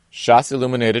Shas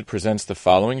Illuminated presents the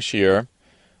following shiur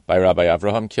by Rabbi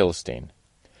Avraham Kilstein.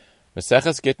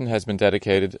 Maseches Gittin has been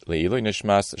dedicated Le'ilui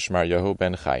Nishmas Shmar Yehu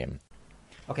ben Chaim.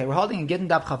 Okay, we're holding in Gittin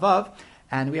Daf Chavav,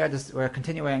 and we're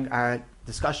continuing our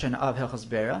discussion of Hilchos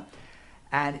Beira.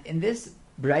 And in this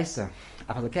Braisa,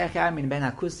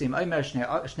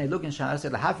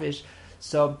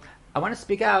 so I want to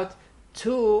speak out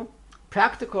two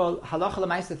practical halacha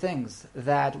l'maisa things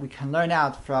that we can learn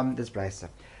out from this Braisa.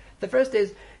 The first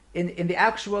is in the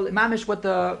actual mamish what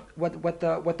the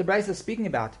Braisa is speaking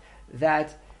about,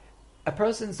 that a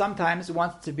person sometimes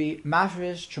wants to be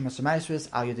mafresh trumas u'maisros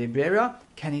al yedei breira.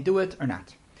 Can he do it or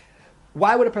not?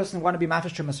 Why would a person want to be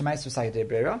mafresh trumas u'maisros al yedei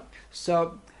breira?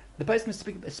 So the person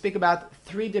speak about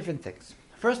three different things.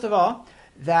 First of all,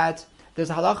 that there's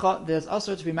a halacha, there's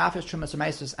also to be mafresh trumas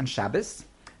u'maisros on Shabbos.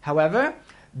 However,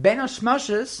 ben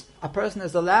hashmashos, a person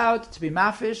is allowed to be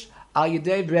mafresh al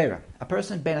yedei breira. A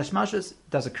person ben hashmashos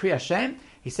does a kriya shem.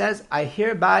 He says, I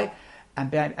hereby am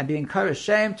being encouraged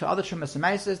shem to other trumas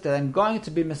u'maisros that I'm going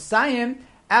to be Messiah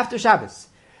after Shabbos.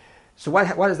 So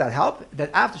what does that help?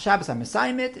 That after Shabbos I'm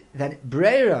Messiah it, that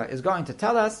breira is going to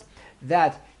tell us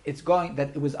that it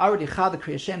was already chal the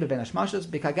kriya shem ben hashmashos,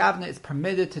 because it's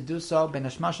permitted to do so ben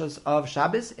hashmashos of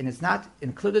Shabbos, and it's not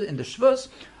included in the shvus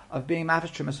of being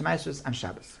mafresh trumas u'maisros on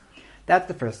Shabbos. That's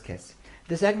the first case.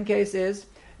 The second case is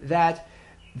that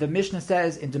the Mishnah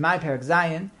says in Demai Perek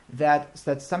Zayin that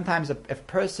sometimes if a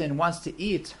person wants to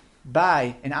eat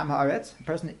by an Am Haaretz,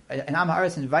 an Am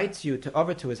Haaretz invites you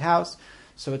over to his house,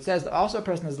 so it says that also a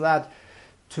person is allowed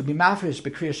to be mafresh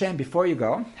b'kriyas shem before you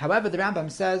go. However, the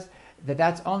Rambam says that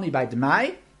that's only by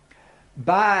Demai.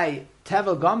 By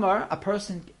Tevel Gomer, a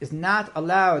person is not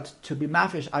allowed to be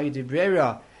mafresh al yedei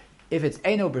breira if it's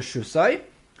Eino b'shusay.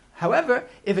 However,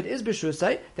 if it is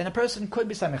b'shusay, then a person could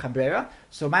be samech breira.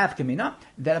 So ma'af kamina,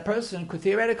 then a person could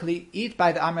theoretically eat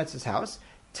by the Amretz's house,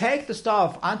 take the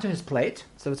stuff onto his plate,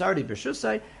 so it's already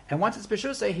b'shusay, and once it's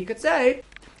b'shusay, he could say,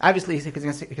 obviously he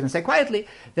can say quietly,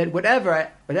 that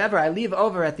whatever I leave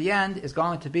over at the end is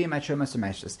going to be my trumas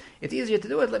u'maisros. It's easier to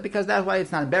do it because that's why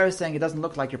it's not embarrassing. It doesn't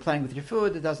look like you're playing with your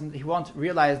food. He won't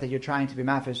realize that you're trying to be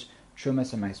mafish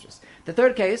trumas u'maisros. The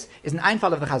third case is an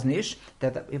einfall of the Chaznish,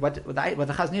 that what the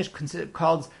Chaznish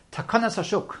calls takonas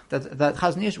hashuk, that the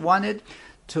Chaznish wanted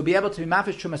to be able to be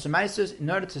mafish trumas u'maisros in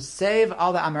order to save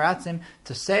all the amaratzim,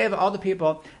 to save all the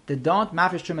people that don't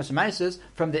mafish trumas u'maisros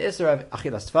from the isser of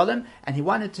achilas tefillim, and he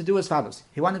wanted to do as follows.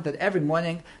 He wanted that every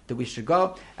morning that we should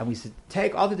go and we should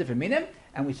take all the different minim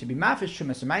and we should be mafish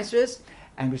trumas u'maisros,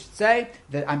 and we should say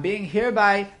that I'm being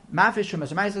hereby mafish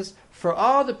trumas u'maisros for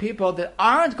all the people that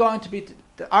aren't going to be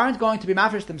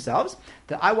mafish themselves,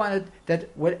 that I wanted that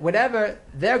whatever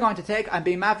they're going to take, I'm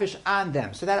being mafish on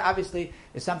them. So that obviously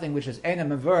is something which is eina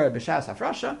mavur b'shas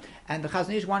hafrasha, and the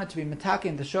Chaznish wanted to be mitaki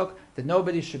in the shuk, that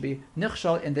nobody should be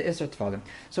nichshol in the isser tefillim.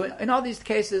 So in all these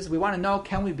cases, we want to know,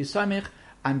 can we be samich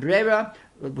on breira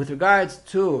with regards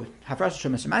to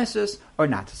hafrasha trumas u'maisros or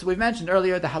not? So we mentioned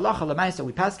earlier the halacha l'maisa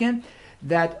we paskin,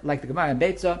 that like the Gemara in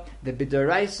Beitza, the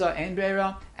b'doraisa ein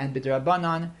breira and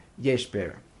b'dorabanan yesh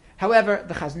breira. However,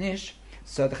 the Chaznish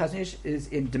is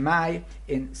in Demai,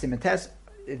 in Simentes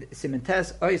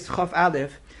Ois Chof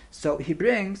Aleph, so he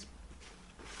brings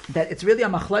that it's really a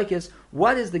machlokes.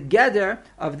 What is the geder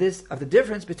of the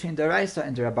difference between Doraisa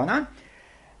and Dorabanan?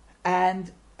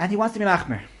 And he wants to be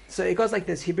machmer. So it goes like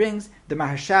this. He brings the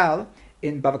Maharshal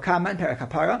in Bava Kama and Perek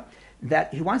HaPara,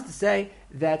 that he wants to say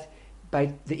that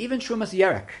by the even Trumas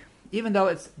Yerek, even though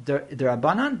it's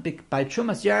Dorabanan, by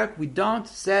Trumas Yerek we don't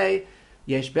say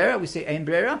Yesh Brera, we say Ein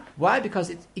Brera. Why? Because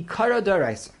it's Ikara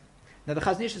Doraisa. Now the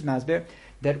Chaznish is masber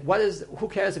that who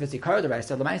cares if it's Ikara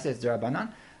Doraisa? L'maisa is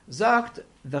Dorabanan. Zakt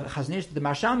the Chaznish, the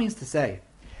Marshal means to say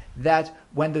that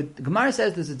when the Gemara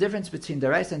says there's a difference between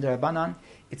Doraisa and Dorabanan,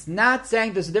 it's not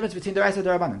saying there's a difference between Doraisa and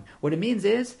Dorabanan. What it means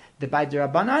is that by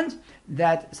Dorabanan,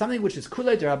 that something which is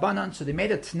Kulei Dorabanan, so they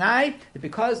made a T'nai that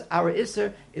because our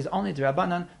Isser is only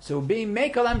Dorabanan, so we're being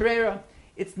Mekel and Brera.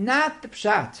 It's not the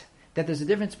Pshat that there's a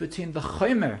difference between the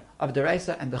chomer of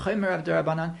Doraisa and the chomer of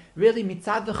Dorabanan. Really,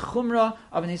 mitzad the chumra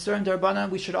of an Isur and Dorabanan,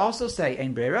 we should also say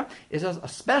Ein Brera. Is a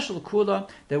special kula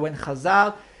that when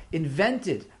Chazal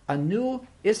invented a new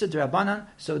Isur Dorabanan,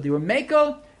 so they were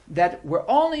mekel that we're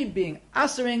only being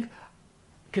asering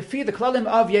kefi the klalim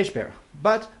of Yesh Brera.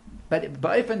 But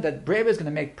even that Brera is going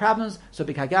to make problems, so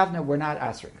b'kagavna we're not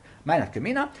asering. Ma'anat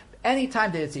kamina.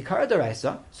 Anytime that it's Ikar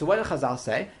Doraisa, so what did Chazal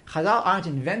say? Chazal aren't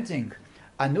inventing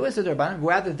anu Issa D'Rabbanan,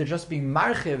 rather they're just being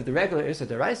marchiv the regular Issa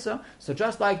D'Oraisa. So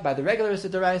just like by the regular Issa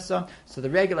D'Oraisa, so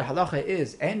the regular halacha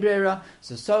is ein brera,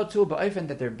 so too ba'ofen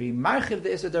that they're being marchiv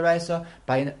the Issa D'Oraisa,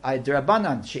 by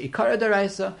D'Rabbanan she'ikara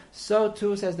D'Oraisa, so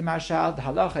too, says the Marshal, the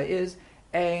halacha is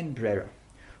ein brera.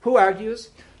 Who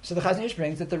argues? So the Chazon Ish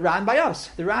brings that the Ran by us,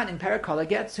 the Ran in Parakala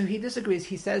gets, so he disagrees.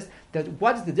 He says that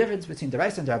what is the difference between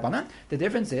D'Oraisa and D'Rabbanan? The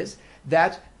difference is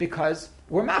that because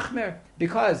we're machmer,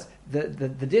 because the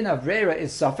din of Reira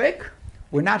is Safek,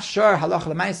 we're not sure halacha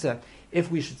l'maisa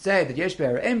if we should say that Yesh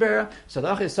Be'er Ein Be'er, so the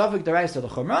halacha is Safek D'Oraisa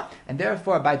l'chumra, and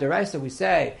therefore by D'Oraisa we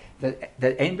say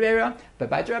that Ein Be'er, but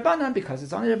by D'Rabbanan, because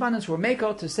it's only D'Rabbanan, so we're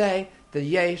mako to say the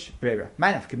Yesh Be'er.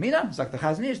 Ma'naf Kamina, it's like the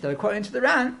Chazon Ish, that according to the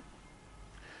Ran,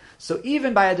 so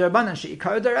even by a D'Rabbanan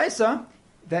she'ikar D'Oraisa,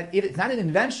 that it's not an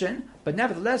invention, but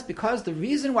nevertheless, because the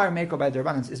reason why we make by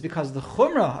D'Rabbanan is because the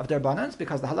chumrah of D'Rabbanan,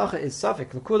 because the halacha is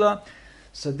safek l'kula,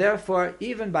 so therefore,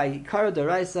 even by ikar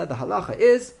D'Oraisa, the halacha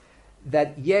is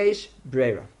that yesh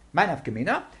breira. My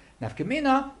nafkamina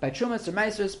by Trumas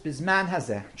D'Maisros Bizman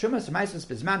Hazeh. Trumas D'Maisros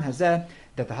Bizman Hazeh,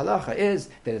 that the halacha is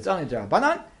that it's only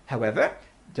D'Rabbanan. However,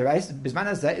 Bizman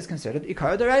Hazeh is considered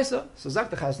Ikar D'Oraisa. So Zak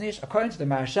the Chazon Ish, according to the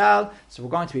Marshal, so we're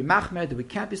going to be Machmer, that we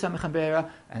can't be Samich and Breira,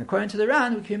 and according to the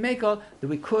Ran, we can be Mekel, that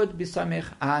we could be Samich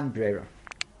and Breira.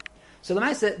 So the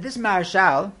Maisa, this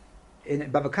Marshal in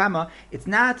Bava Kama, it's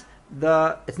not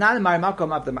a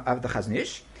Marimakom of the Chazon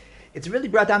Ish. It's really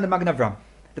brought down the Magen Avraham.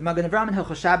 The Magen Avraham in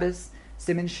Hilchos Shabbos,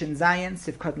 Simin Shin Zayin,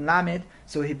 Sivkot Lamed.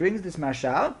 So he brings this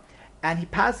Marshal, and he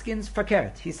paskins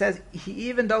fakert. He says,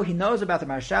 even though he knows about the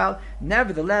Marshal,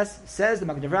 nevertheless, says the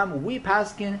Magen Avraham, we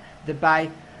paskin that by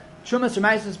Trumas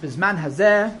D'Maisros Bizman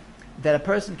Hazeh, that a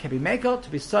person can be mekel to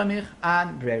be somich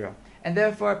and breira. And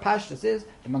therefore, Pashtus is,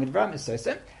 the Magen Avraham is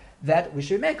soisim, that we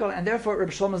should be mekel, and therefore,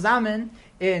 Rabbi Shlomo Zalman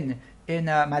in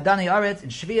Madani Aretz, in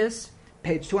Shvius,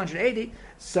 page 280,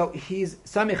 so he's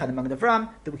samich and the Magen Avraham,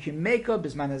 that we can mekel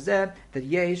Bizman Hazeh, that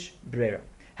yesh breira.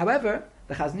 However,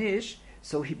 the Chazon Ish,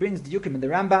 so he brings the Yukim in the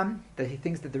Rambam, that he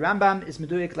thinks that the Rambam is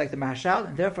meduyik like the Mahashal,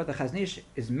 and therefore the Chazon Ish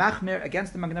is machmir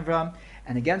against the Magen Avraham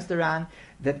and against the Ran,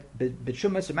 that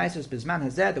b'tshumas u'maisos b'zman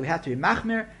hazeh, that we have to be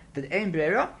machmir, that ein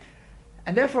breira,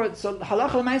 and therefore, so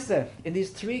halacha l'maiseh, in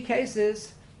these three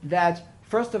cases, that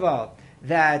first of all,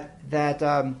 that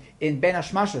in ben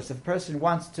hashmashos, if a person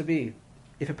wants to be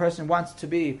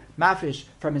mafish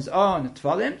from his own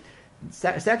tvalim,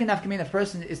 second nafkamin, if a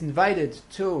person is invited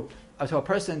to a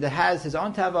person that has his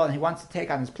own tavel and he wants to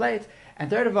take on his plate. And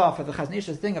third of all, for the Chazon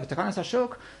Ish's thing of Takanas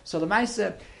Hashuk, so the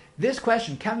Maisa, this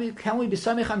question, can we be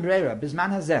Samich and Breira, Bizman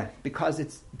Hazeh, because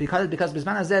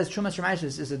Bizman Hazeh's Trumas D'Oraisa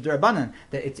is a D'Rabbanan,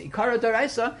 that it's Ikara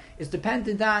D'Oraisa, is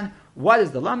dependent on what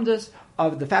is the lamdas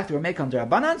of the fact that we're making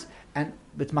D'Rabbanans, and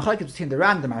it's machlokes between the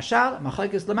Ran and the Marshal,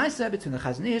 machlokes l'Maisa between the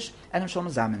Chazon Ish and the Shlomo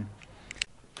Zalman.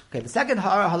 Okay, the second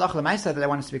halach l'Maisa that I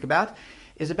want to speak about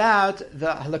is about the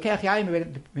Lokech Yayin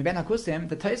Miben HaKusim.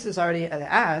 The Tosfos already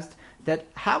asked that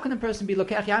how can a person be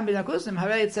Lokech Yayin Miben HaKusim?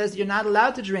 However, it says you're not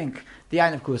allowed to drink the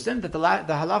Yayin of Kusim, that the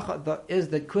halacha is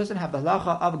that Kusim have the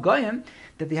halacha of Goyim,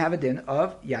 that they have a din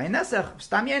of Yayin Nesech,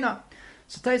 Stam Yena.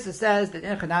 So Tosfos says that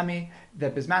in Chanami,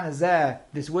 that Bizman Hazeh,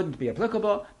 this wouldn't be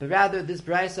applicable, but rather this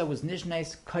Braisa was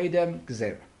Nishnes Koidem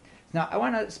Gzeir. Now, I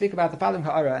want to speak about the following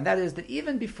ha'ara, and that is that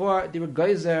even before they were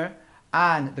Geyser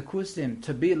on the Kusim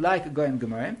to be like Goyim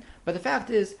Gemurim, but the fact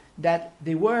is that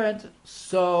they weren't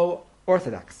so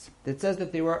orthodox. It says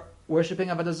that they were worshipping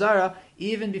Avodah Zarah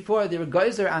even before they were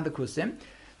Geyser on the Kusim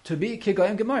to be Ki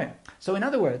Goyim Gemurim. So in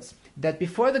other words, that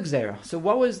before the Gzeira, so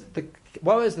what was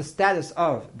the status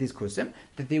of these Kusim?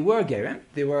 That they were Gerim,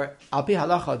 they were Al Pi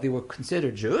Halacha, they were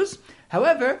considered Jews.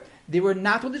 However, they were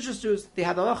not religious Jews. They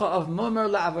had the halacha of Mumar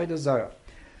La'avodah Zarah.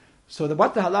 So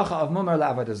what the halacha of Mumar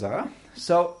La'avodah Zarah?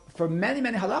 So for many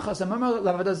halachas, the Mumar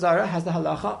La'avodah Zarah has the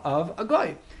halacha of a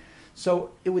goy.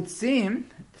 So it would seem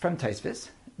from Tosfos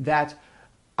that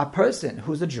a person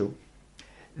who's a Jew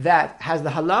that has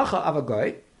the halacha of a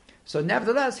goy, so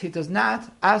nevertheless he does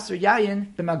not aser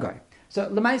yayin b'magoy. So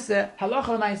l'maiseh,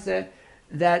 halacha l'maiseh,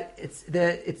 that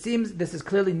it seems this is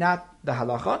clearly not the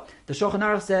halacha. The Shulchan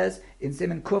Aruch says in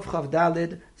Siman Kuf Chav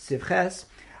Dalid Sivches,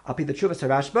 Al Pi the Tshuvas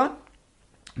HaRashba,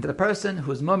 that the person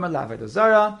who is Mumar La'avodah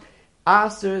Zarah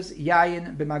asers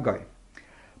yayin b'magoy.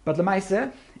 But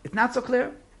l'maiseh, it's not so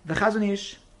clear. The Chazon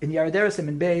Ish in Yaredera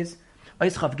Siman Beis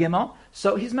Ois Chav Gimel,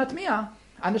 so he's matmiya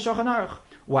on the Shulchan Aruch.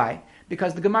 Why?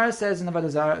 Because the Gemara says in Avodah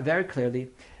Zarah very clearly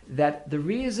that the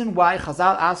reason why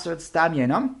Chazal aser stam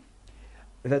yenam,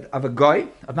 that of a goy,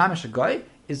 of mamash a goy,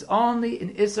 is only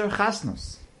in Isser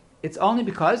Chasnus. It's only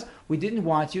because we didn't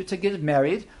want you to get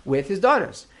married with his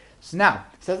daughters. So now,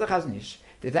 says the Chazon Ish,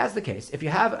 If that's the case, if you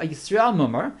have a Yisrael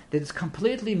mummer that is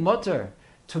completely mutter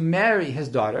to marry his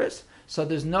daughters, so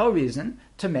there's no reason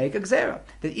to make a gzera.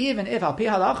 That even if al pi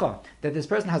halacha, that this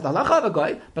person has the halacha of a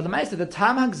goy, but the ma'aseh, the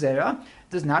tam hagzera,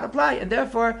 does not apply, and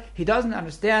therefore he doesn't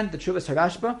understand the Tshuvas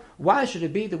Harashba. Why should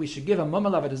it be that we should give a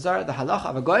mummal of a desire the halacha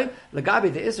of a goy,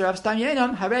 legabi the isra of stam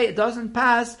yenam, hare it doesn't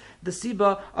pass the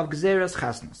siba of gzeras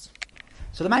chasnus.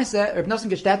 So the ma'aseh, Reb Nosson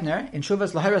Gestetner, in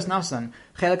Shuvas Lahiras Nosson,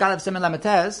 Chelek Aleph Simen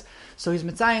Lametez, so he's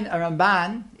mitzayin a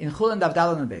Ramban in Chulin Dav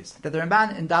Dalan Beis. That the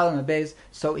Ramban in Dalan Beis,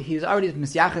 so he's already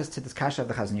misyaches to this kasha of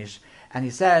the Chaznish, and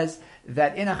he says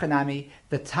that in Achanami,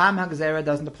 the Tam HaGzera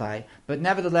doesn't apply, but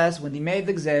nevertheless, when they made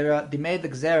the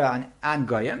Gzera on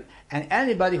Goyim, and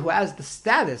anybody who has the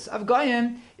status of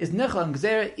Goyim is Nichol and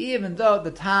Gzera, even though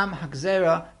the Tam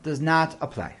HaGzera does not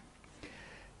apply.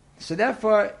 So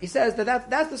therefore, he says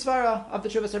that's the svara of the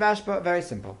Tshuvas Rashba, very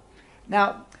simple.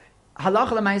 Now,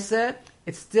 halacha l'maaseh,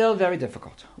 it's still very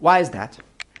difficult. Why is that?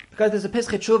 Because there's a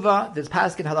Pischei Tshuva, there's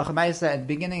Paskin halacha l'maaseh at the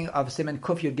beginning of Siman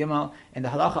Kuf Yud Gimel in the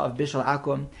halacha of Bishal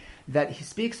Akum, that he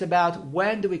speaks about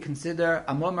when do we consider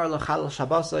a mumar l'chal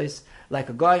shabbosos like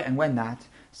a goy and when not.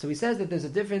 So he says that there's a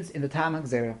difference in the Tam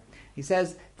HaGzera. He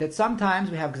says that sometimes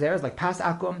we have gzeras like Pas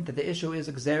Akum, that the issue is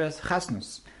gzeras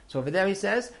chasnus. So over there he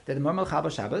says that the mumar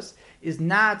l'chal Shabbos is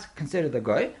not considered a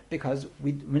goy because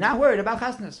we're not worried about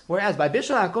chasnus. Whereas by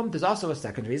Bishal Akum, there's also a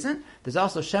second reason. There's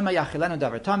also Shema Yachilenu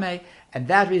Davar Tomei, and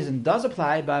that reason does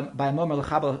apply by a mumar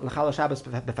l'chal Shabbos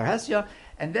b'farhesya,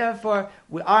 and therefore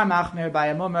we are machmir by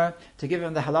a mumar to give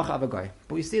him the halacha of a goy.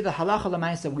 But we see the halacha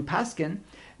l'maaseh we paskin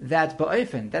that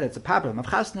ba'ofen, that it's a problem of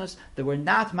chasnus, that we're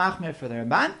not machmir for the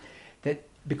Ramban, that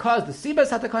because the Sibas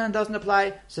Hatakana doesn't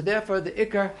apply, so therefore the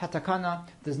Ikar Hatakana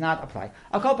does not apply.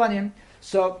 I'll call upon him.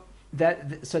 So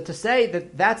to say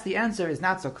that that's the answer is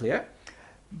not so clear.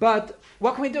 But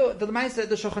what can we do? The Lemaisa,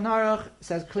 the Shulchan Aruch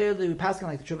says clearly, we pass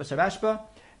like the Tshuvas Rashba,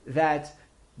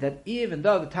 that even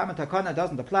though the Tam Hatakana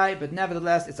doesn't apply, but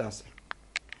nevertheless it's us.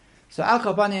 So I'll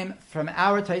call upon him from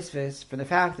our Taisvis, from the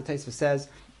fact that Taisvis says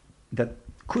that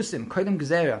Kusim, Kodim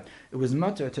Gezerah, it was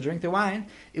mutter to drink the wine,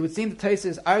 it would seem that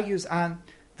Taisus argues on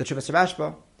the Tshuvas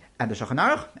Rashba and the Shulchan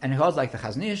Aruch, and he holds like the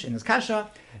Chaznish in his Kasha,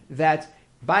 that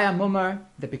by a mumar,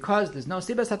 that because there's no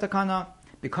Sibas Hatakana,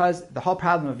 because the whole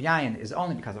problem of Yayin is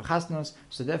only because of Chasnos,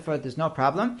 so therefore there's no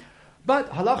problem. But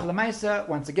Halach L'maisa,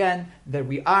 once again, that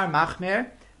we are Machmir,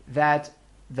 that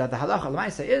the halacha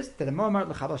l'maaseh is that a mumar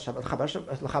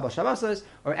l'chabal Shabbos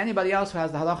or anybody else who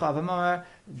has the halacha of a mumar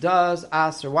does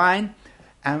aser wine.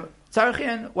 And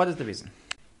tzarichin, what is the reason?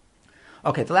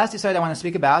 Okay, the last yesod I want to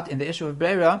speak about in the issue of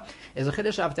Breira is a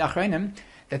chiddush of the Acharonim,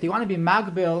 that they want to be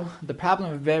magbil the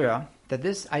problem of Breira, that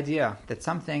this idea that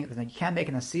something that you can't make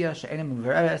an asiyah she'enim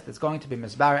uveres that's going to be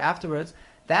misbar afterwards,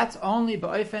 that's only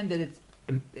ba'ofen that it's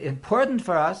important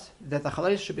for us that the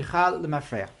chalosh should be chal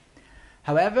l'mafreya.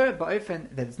 However,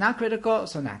 ba'ofen that it's not critical,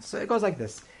 so not. So it goes like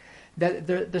this: that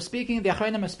the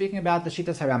Acharonim are speaking about the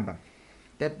Shitas HaRambam,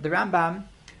 that the Rambam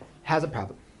has a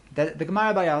problem. That the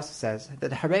Gemara Bayas says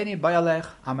that Hareni Bayalech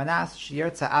Amanas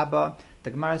Shiyertza Abba,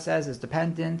 the Gemara says, is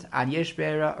dependent on Yesh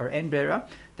Beira or Ein Beira,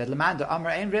 that Leman de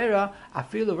Amar Ein Beira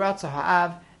Afilu Ratza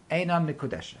Ha'av Einam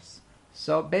Mikudeshes.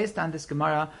 So based on this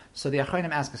Gemara, so the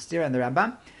Acharonim ask a steer and the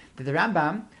Rambam, that the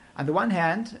Rambam, on the one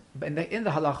hand, in the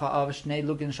halacha of Shnei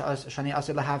Lugin Shani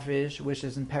Asir Lahafrish, which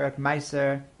is in Perek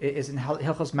Meiser, is in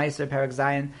Hilchos Meiser Perek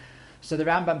Zayin, so the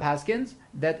Rambam paskins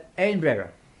that Ein Beira.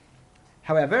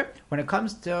 However, when it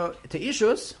comes to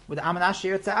Ishus, with Amanash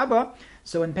Shir Tza'aba,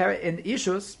 so in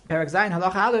Ishus, Perek Zayin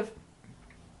Halacha Aleph,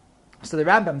 so the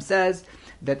Rambam says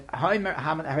that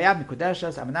Harayab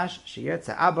Mikudeshas, Amanash Shir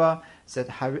Tza'aba, said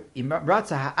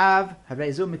Ratza Ha'av,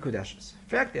 Harezu Mikudeshas. In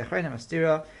fact, the Acharonim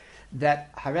Astira, that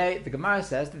Hare, the Gemara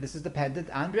says that this is dependent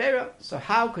on Breira. So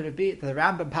how could it be that the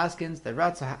Rambam paskins, the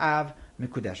Ratza Ha'av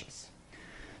Mikudeshas?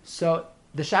 So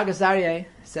the Shagazarieh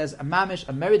says a mamish,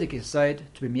 a meridik yesod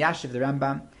to be miyashiv the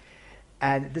Rambam,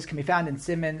 and this can be found in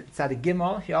Siman Tzadik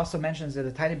Gimel. He also mentions it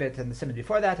a tiny bit in the Siman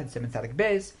before that, in Siman Tzadik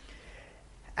Beis,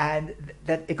 and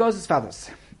that it goes as follows.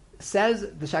 Says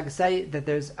the Shagazarieh that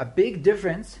there's a big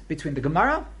difference between the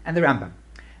Gemara and the Rambam.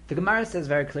 The Gemara says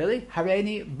very clearly,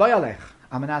 Hareini Boyalech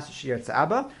Amanas Shir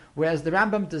Tza'aba, whereas the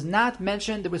Rambam does not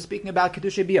mention that we're speaking about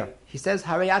Kedusha Biyah. He says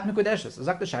Harayat Mikudeshes.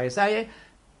 Azak the Shagazarieh,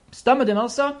 Stamadim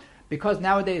also, because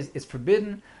nowadays it's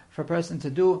forbidden for a person to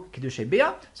do Kiddushay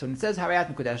Biyah, so when it says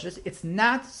Harayat Mikudeshes, it's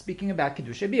not speaking about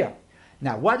Kiddushay Biyah.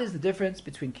 Now, what is the difference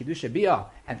between Kiddushay Biyah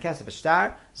and Kesef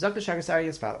Shtar? Zok the Shagazarieh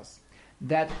as follows: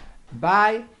 that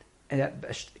by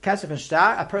Kesef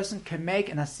Shtar, a person can make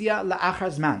an Asiyah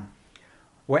la'achar zman.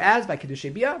 Whereas by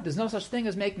Kiddushay Bia, there's no such thing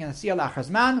as making an Asiyah La'achar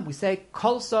Zman. We say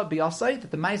Kolsa Biyasai,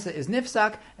 that the Maisa is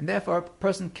Nifsak, and therefore a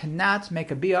person cannot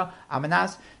make a Bia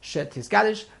Amanas Shet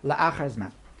Tizgadish La'achar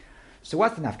Zman. So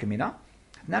what's the Nafkamina?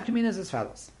 The Nafkamina is as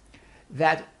follows.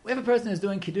 That if a person is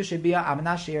doing Kiddushay Bia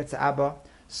Amanas Sheir Tza'aba,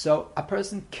 so a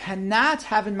person cannot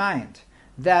have in mind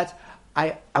that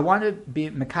I want to be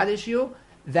Mekadesh you,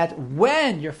 that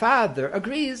when your father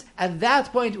agrees, at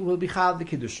that point we will be Chal the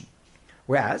Kiddushin.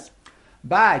 Whereas,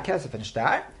 by Kesef and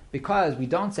Shtar, because we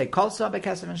don't say Kolsa by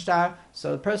Kesef and Shtar,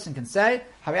 so the person can say,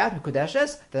 Hariyat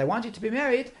Mekudeshes, that I want you to be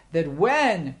married, that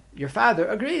when your father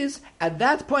agrees, at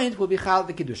that point will be Chal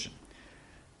the Kiddushin.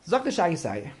 Zok the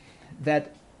Shagisai,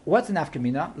 that what's the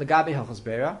Nafkamina? Legabe Hilchos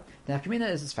Breira. The Nafkamina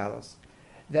is as follows.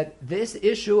 That this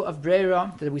issue of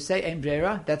Breira, that we say Ein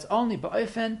Breira, that's only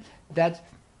Ba'ofen, that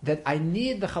I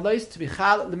need the Chalois to be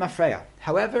Chal L'mafreya.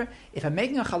 However, if I'm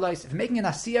making a Chalois, if I'm making an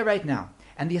Asiyah right now,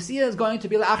 and the Asiyah is going to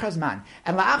be La'achar Zman.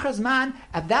 And La'achar Zman,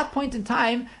 at that point in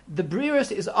time, the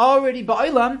Breirus is already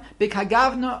Ba'olam,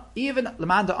 B'kagavna, even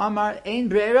L'manda Amar, Ein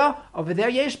Breira, over there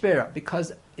Yesh Breira.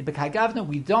 Because B'kagavna,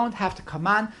 we don't have to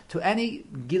command to any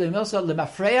Gilui Milsa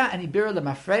L'mafreya, any Breira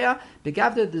L'mafreya.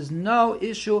 B'kagavna, there's no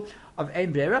issue of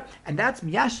Ein Breira. And that's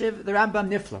Miyashiv, the Rambam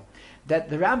Nifla.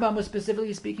 That the Rambam was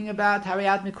specifically speaking about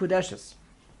Hariyat Mikudeshes.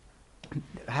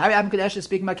 Hariyat Mikudeshes is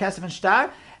speaking about Kesef and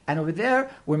Shtar. And over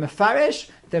there, we're mefarish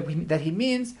that he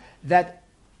means that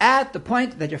at the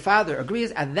point that your father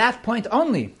agrees, at that point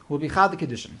only will be Chal the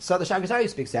Kiddushin. So the Shagasari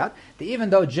speaks out that even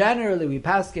though generally we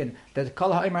paskin that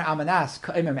Kol ha'omer amanas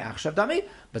ka'omer me'achshav dami,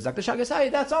 but Zak the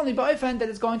Shagasari, that's only ba'ofen that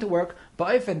it's going to work.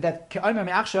 Ba'ofen that ka'omer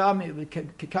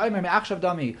me'achshav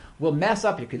dami will mess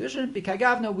up your Kiddushin.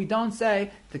 B'kagavna, we don't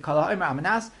say the Kol ha'omer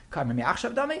amanas ka'omer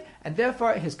me'achshav dami, and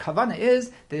therefore his kavana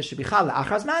is that it should be Chal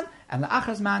la'achar zman, and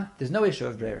la'achar zman, there's no issue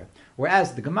of Breira.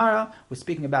 Whereas the Gemara was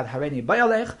speaking about Hareni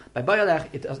Bayalech. By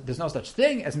Bayalech, there's no such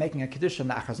thing as making a Kiddushin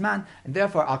La'achar Zman, and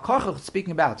therefore Al Korchel is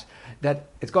speaking about that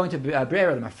it's going to be a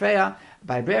Breira L'mafreya.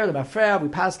 By Breira L'mafreya, we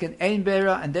paskin Ein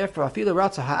Breira, and therefore Afilu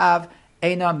Ratza Ha'av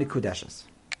Eina Mikudeshes.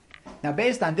 Now,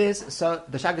 based on this, so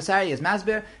the Shagasari is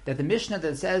masbir that the Mishnah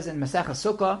that says in Masechah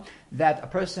Sukkah that a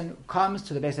person comes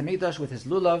to the Beis Hamikdash with his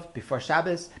lulav before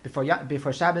Shabbos,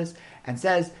 and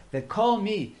says that Kol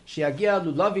mi shiagia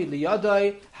lulavi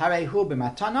liyadoi harehu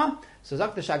b'matana. So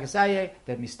Zak the Shagasari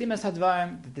that mistimas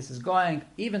hadvarim, that this is going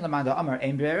even lamanda amar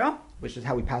ein breira, which is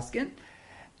how we paskin,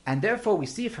 and therefore we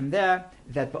see from there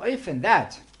that ba'ofen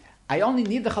that I only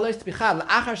need the chalos to be chal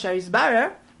la'achar sharis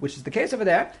barer, which is the case over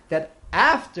there, that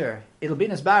after it'll be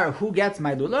nisbar who gets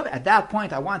my lulav, at that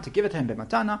point I want to give it to him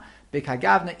b'matana,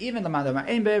 b'kagavna, even the mandamar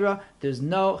ein beira, there's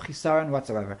no chisaron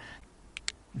whatsoever.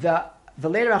 The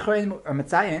later Acharonim are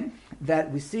metzayin that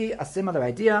we see a similar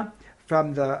idea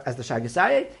from as the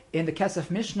Shagasari in the Kesef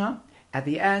Mishnah at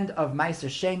the end of Meiser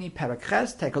Sheni Perek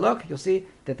Ches. Take a look, you'll see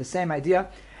that the same idea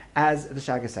as the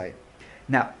Shagasari.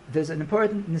 Now, there's an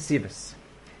important nesivus.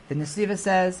 The nesivus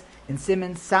says in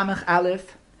Siman Samach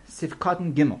Aleph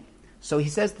Sivkoten Gimel. So he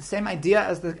says the same idea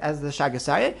as the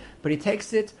Shagasari, but he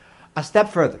takes it a step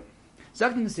further.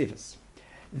 Sagt the Nesivus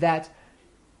that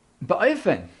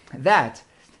ba'ofen that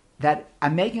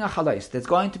I'm making a chalois that's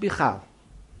going to be chal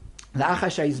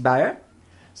la'achar she'yizbarer.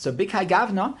 So b'kai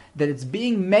gavna that it's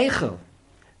being meichel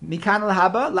mikan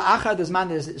l'haba la'achar the zman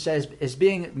is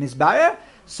being mizbarer.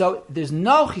 So there's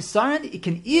no chisaron. It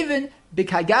can even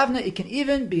b'kai gavna. It can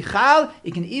even be chal.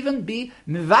 It can even be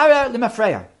mivarer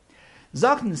l'mafreya.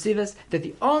 Zok Nesivus that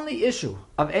the only issue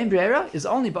of Ein Breira is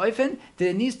only ba'ofen that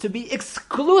it needs to be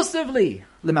exclusively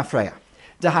l'mafreya.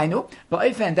 Dahainu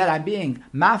ba'ofen that I'm being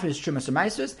mafresh trumas or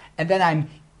meisus, and then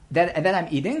I'm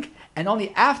eating, and only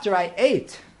after I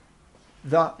ate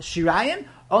the shirayim,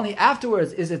 only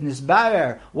afterwards is it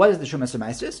nisbarer what is the trumas or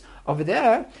meisus over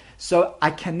there. So I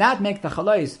cannot make the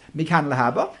chalois mikan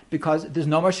lahaba because there's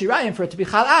no more shirayim for it to be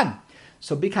chalan.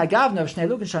 So b'kai gavna shnei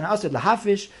lukin shana asid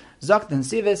lahafish zok the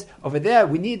Nesivus over there.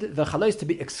 We need the chalois to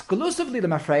be exclusively the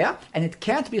mafreya, and it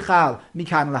can't be chal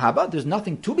mikan lahaba. There's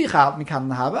nothing to be chal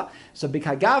mikan lahaba. So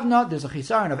b'kai gavna there's a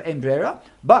chisaron of ein breira.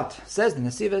 But says the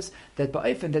Nesivus that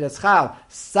ba'ofen that it's chal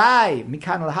sai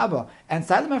mikan lahaba and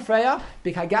sai the mafreya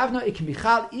b'kai gavna it can be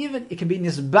chal even it can be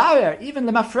nisbarer even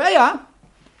the mafreya.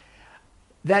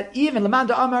 That even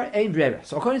Lamanda Amar Ein Breira.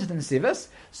 So according to the Nesivus,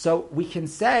 so we can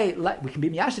say, we can be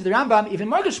Miyashiv the Rambam even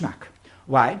more Geshmak.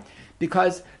 Why?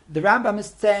 Because the Rambam is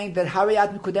saying that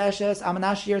Hariyat Mikudeshes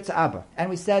Amanash Yer Tza'aba.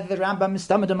 And we said that the Rambam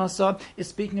Mistamadamasah is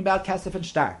speaking about Kesef and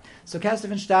Shtar. So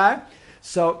Kesef and Shtar,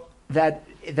 so that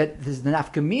there's the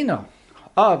nafkamino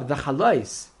of the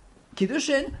Chalois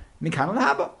Kiddushin Mikan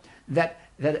L'Haba. That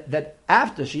that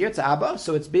after Shiyirtza Abba,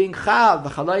 so it's being Chal, the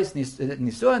Chalais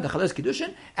Nisuan, the Chalais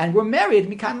Kiddushin, and we're married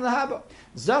Mikan Lahaba.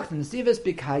 Zogt Nesivis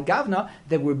B'Kai Gavna,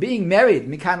 that we're being married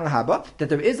Mikan Lahaba, that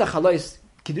there is a Chalais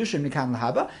Kiddushin Mikan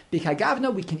Lahaba. B'Kai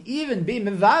Gavna, we can even be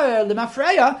Mevarer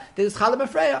Lemafreya, that is Chal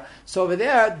Lemafreya. So over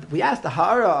there, we asked the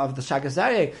Ha'ara of the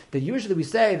Shagasari, that usually we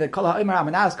say that Kol Ha'imar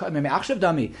Amanas Kol Me'achshav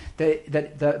Dami,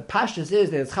 that the Pashtus is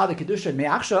that it's Chal Kiddushin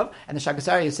Me'achshav, and the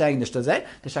Shagasari is saying Nishtazeh.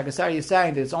 The Shagasari is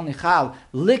saying that it's only Chal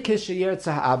Likish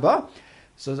Yirtzah Abba.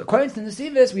 So according to the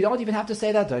Nesivis, we don't even have to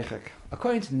say that doichik.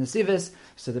 According to the Nesivis,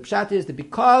 so the pshat is that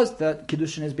because the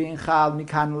Kiddushin is being Chal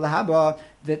Mikan Lahaba,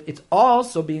 that it's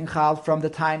also being Chal from the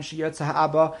time Shiyirtzah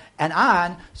Ha'aba and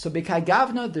on, so B'Kai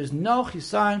Gavna, there's no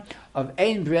Chisan of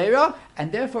Ein Breira,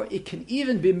 and therefore it can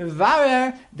even be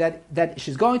Mevarer that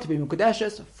she's going to be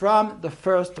Mukudeshes from the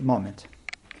first moment.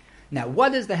 Now,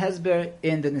 what is the Hezber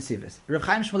in the Nesivis? Rav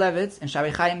Chaim Shmulevitz in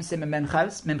Shavei Chaim Sim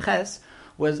Memches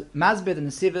was Masber the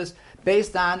Nesivis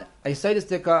based on a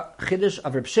Seidistika Chiddush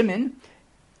of Reb Shimon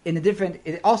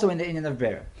also in the Indian of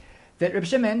Breira. That Reb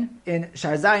Shimon in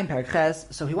Sharzayim Perek Ches,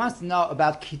 so he wants to know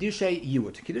about Kiddushay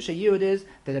Yud. Kiddushay Yud is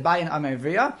that Rabbi and Amar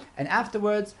Ivriya, and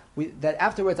afterwards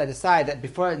I decide that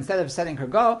instead of setting her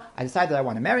go, I decide that I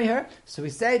want to marry her. So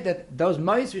we say that those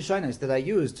Mois Rishonis that I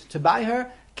used to buy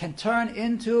her can turn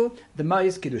into the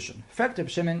Mois Kiddushin. Fact Reb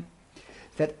Shimon,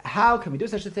 that how can we do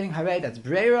such a thing? Hare, that's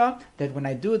Breira, that when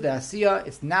I do the Asiyah,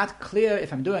 it's not clear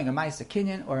if I'm doing a Maisa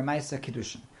Kinyan or a Maisa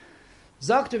Kiddushin.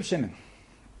 Zogt Reb Shimon,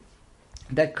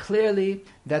 that clearly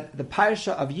that the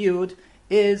Parsha of Yud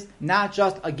is not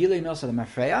just a Gilui Milsa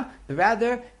Mafreya, but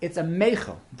rather it's a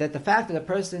Meichel, that the fact that a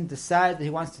person decides that he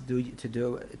wants to do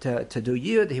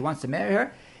Yud, that he wants to marry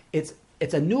her, it's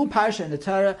a new Parsha in the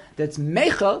Torah that's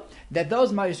Meichel, that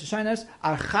those Ma'is Yishonos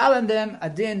are Chal on them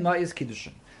Adin Ma'is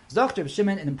Kiddushin. Zogt Reb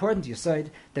Shimon, an important Yesod,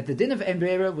 that the din of Ein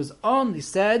Breira was only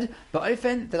said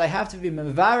ba'ofen that I have to be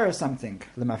mevarer or something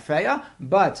lemafreya,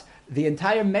 but the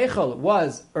entire mechel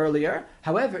was earlier.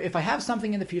 However, if I have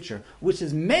something in the future which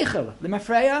is mechel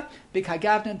lemafreya,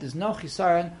 b'kagavnet, there's no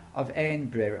chisaron of Ein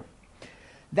Breira.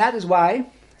 That is why,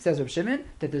 says Reb Shimon,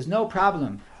 that there's no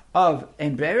problem of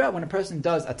Ein Breira when a person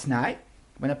does a t'nai,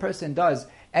 when a person does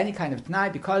any kind of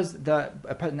t'nai, because the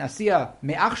nasiya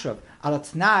me'achshav al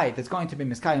t'nai that's going to be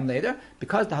miskayim later,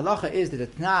 because the halacha is that the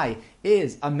t'nai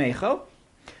is a mechel.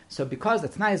 So because the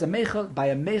t'nai is a mechel, by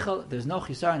a mechel there's no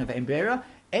chisaron of Ein Breira.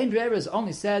 Ein Breira is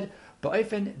only said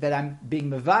ba'ofen that I'm being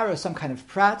mevarer some kind of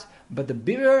prat, but the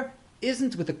birur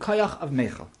isn't with the koyach of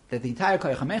mechel, that the entire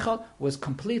koyach of mechel was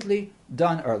completely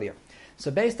done earlier. So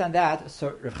based on that,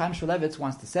 so Rav Chaim Shmulevitz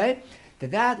wants to say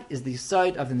that is the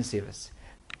side of the Nesivos.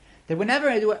 That whenever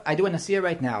I do an asiyah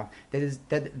right now, that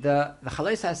the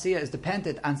chalais asiyah is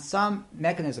dependent on some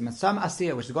mechanism and some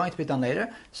asiyah which is going to be done later.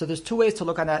 So there's two ways to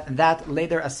look at that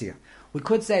later asiyah. We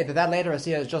could say that later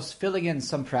asiyah is just filling in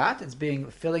some prat, it's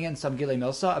filling in some gilei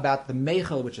milsa about the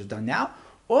meichel which is done now.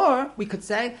 Or we could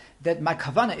say that my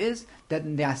kavana is that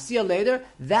in the asiyah later,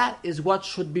 that is what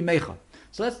should be meichel.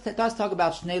 So let's talk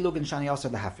about Shnei Lug and Shani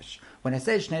Yasser Lahafish. When I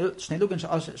say Shnei Lug and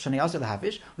Shani Yasser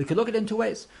Lahafish, we could look at it in two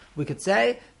ways. We could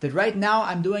say that right now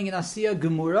I'm doing an Asiyah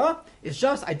Gemura. It's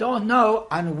just I don't know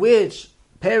on which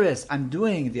Paris I'm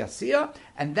doing the Asiyah,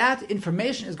 and that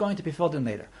information is going to be filled in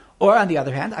later. Or on the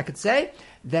other hand, I could say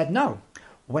that no,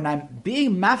 when I'm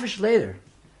being Mafish later,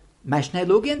 my Shnei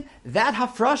Lugin, that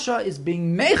Hafrasha is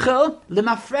being Mechel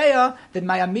Lemafreya, that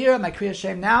my Amira, my Kriya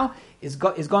Shem now, is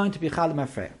going to be Chal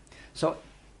Lemafreya. So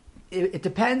it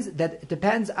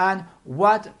depends on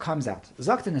what comes out.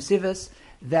 Zokt Nesivos,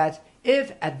 that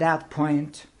if at that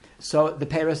point, so the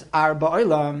Paris are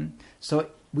ba'olam, so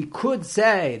we could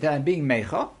say that I'm being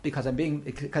meicha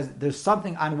because there's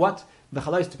something on what the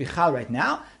chalais to be chal right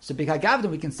now. So b'kagavna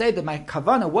we can say that my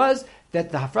kavana was that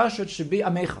the hafrashut should be a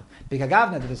meichel.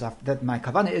 B'kagavna that my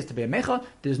kavana is to be a meichel.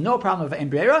 There's no problem with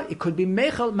Ein Breira. It could be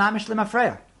meichel mamish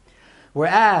lemafreya.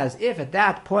 Whereas if at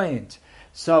that point,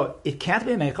 so it can't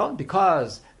be a meichel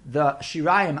because the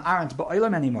shirayim aren't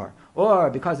ba'olam anymore, or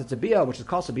because it's a bia which is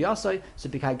called biyasai. So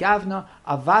b'kagavna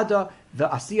avada, the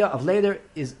asiyah of later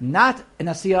is not an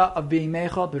asiyah of being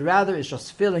meichel, but rather is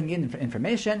just filling in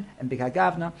information. And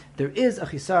b'kagavna there is a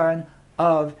chisaron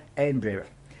of Ein Breira.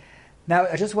 Now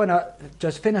I just want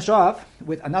to finish off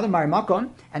with another marimakon,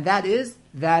 and that is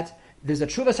that there's a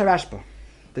Tshuvas Harashba.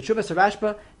 The Tshuvas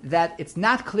Harashba, that it's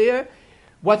not clear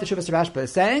what the Tshuvas Harashba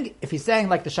is saying. If he's saying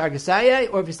like the Shar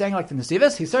Gesayeh, or if he's saying like the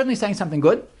Nesivos, he's certainly saying something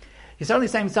good. He's certainly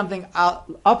saying something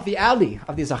up the alley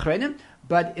of these Acharonim,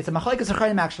 but it's a Machlokes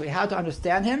Acharonim actually, how to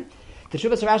understand him. The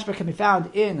Tshuvas Harashba can be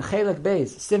found in Chelek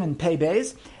Beis, Siman Pei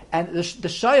Beis, and the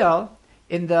Shoyal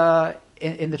in the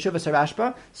in the Tshuvas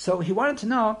Rashba. So he wanted to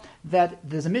know that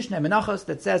there's a Mishnah in Menachos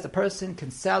that says a person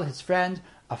can sell his friend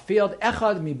a field,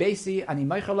 echad mi beisi ani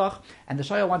meichalach, and the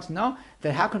Shaya wants to know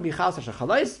that how can be chal such a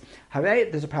chalais? Hooray,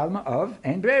 there's a problem of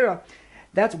ein breira.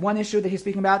 That's one issue that he's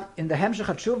speaking about in the Hemshech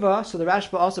of Tshuva. So the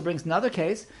Rashba also brings another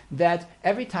case that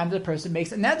every time the person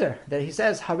makes a neder, that he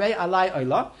says Harei alai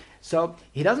oila. So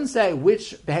he doesn't say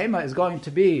which behema is going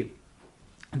to be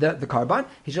the karban.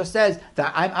 He just says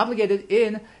that I'm obligated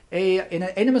in a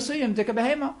masuyim dika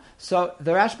behema. So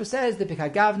the Rashba says that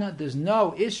b'kagavna there's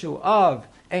no issue of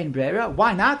ein breira.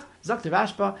 Why not? Zok the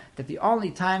Rashba that the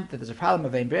only time that there's a problem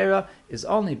of ein breira is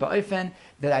only ba'ofen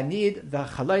that I need the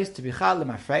chalais to be chal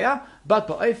l'mafreya, but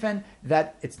ba'ofen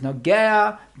that it's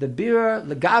nogea the birur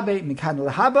legabe mikan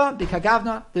lehaba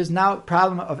b'kagavna there's now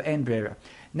problem of ein breira.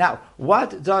 Now,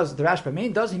 what does the Rashba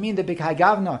mean? Does he mean that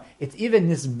b'kagavna it's even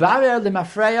nisbarer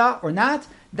l'mafreya or not?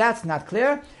 That's not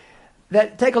clear.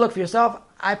 Take a look for yourself.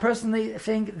 I personally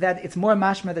think that it's more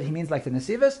mashma that he means like the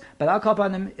Nesivos, but Al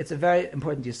Kapanim, it's a very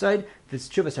important yesod, this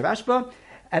Tshuvas Rashba.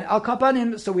 And Al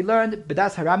Kapanim, so we learned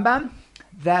B'das HaRambam,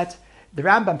 that the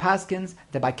Rambam paskins,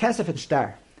 that by Kesef and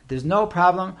Shtar, there's no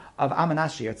problem of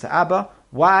Amanashi or Tza'aba.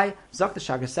 Why? Zok the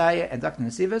Shagasaya and Zok the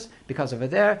Nesivos, because over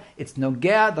there, it's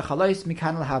Nogea the Chalois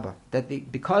Mikan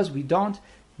L'Haba. Because we don't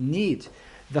need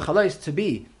the Chalois to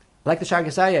be, like the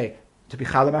Shagasaya, to be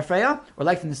Chalam Afreya, or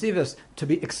like the Nesivos, to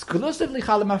be exclusively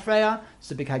Chalam Afreya,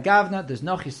 so B'kagavna, there's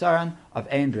no Chisaron of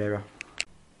Ein Breira.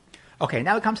 Okay,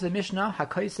 now we come to the Mishnah,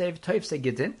 HaKoisev Toifse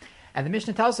Gittin, and the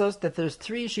Mishnah tells us that there's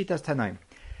three Shitas Tanaim.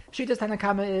 Shitas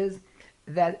Tanakama is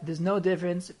that there's no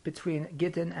difference between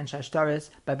Gittin and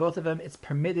Shashtaris. By both of them, it's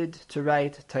permitted to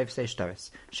write Toifse Shtaris.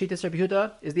 Shitas Rabbi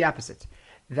Yehuda is the opposite,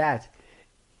 that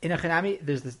in Acharonim,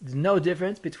 there's no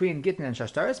difference between Gittin and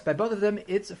Shashtaris. By both of them,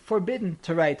 it's forbidden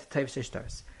to write Toifse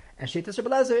Shtaris. And Shitas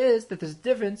Rabbi Elazar is that there's a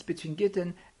difference between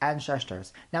Gittin and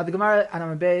Shashtaris. Now, the Gemara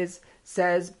Anam Beis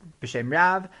says, B'Shem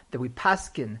Rav, that we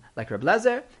paskin like Rabbi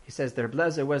Elazar. He says that Rabbi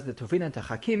Elazar was the Tufina to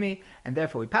Hakimi, and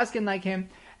therefore we paskin like him.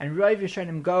 And Rav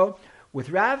Rishonim go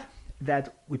with Rav,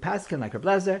 that we paskin like Rabbi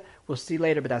Elazar. We'll see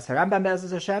later, but that's Harambam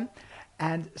Be'ez Hashem.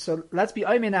 And so let's be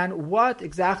oiminan, what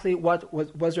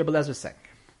was Rabbi Elazar saying?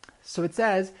 So it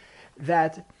says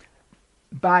that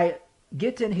by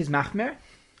Gittin he's machmer,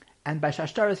 and by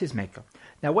Shashtaris he's mekel.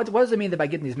 Now, what does it mean that by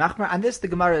Gittin he's machmer? And this, the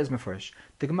Gemara is mefurish.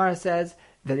 The Gemara says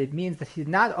that it means that he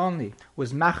not only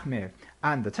was machmer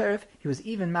on the turf, he was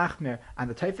even machmer on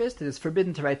the teifis, that it's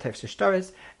forbidden to write teifis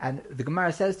Shashtaris. And the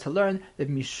Gemara says to learn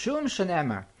that mishum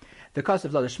shenemar, the cost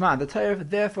of Lalishma on the turf,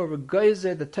 therefore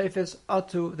regoizer the teifis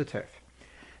atu the turf.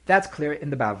 That's clear in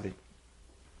the Bavli.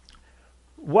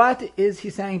 What is he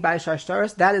saying by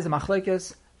Shashtaris? That is a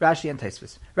machlekes Rashi and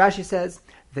Tosfos. Rashi says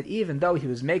that even though he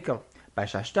was mekel by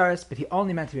Shashtaris, but he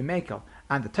only meant to be mekel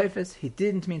on the teifis, he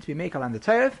didn't mean to be mekel on the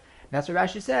turf. That's what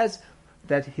Rashi says,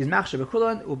 that he's machshav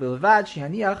b'kulon u'bilvad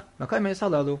shehaniach makom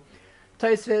halalu.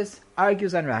 Tosfos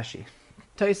argues on Rashi.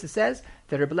 Tosfos says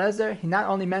that Rabbi Elazar, he not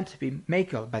only meant to be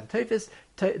mekel by the teifis,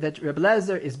 that Rabbi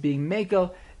Elazar is being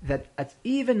mekel, that it's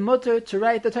even mutter to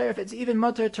write the Torah, it's even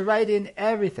mutter to write in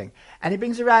everything. And he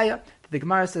brings a raya. The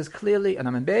Gemara says clearly in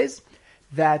Amen Beis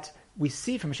that we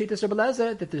see from Shitas Rabbi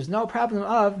Elazar that there's no problem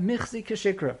of michzi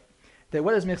kashikra. That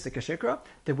what is michzi kashikra?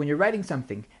 That when you're writing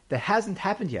something that hasn't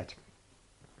happened yet,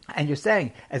 and you're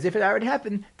saying as if it already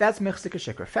happened, that's michzi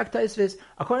kashikra. Fact is,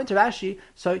 according to Rashi,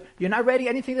 so you're not writing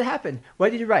anything that happened.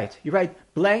 What did you write? You write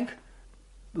blank,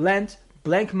 lent,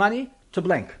 blank money to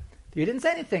blank. You didn't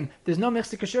say anything. There's no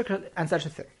michzi kashikra and such a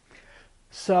thing.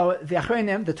 So the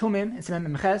Acharonim, the Tumim, in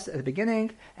Simon Memches at the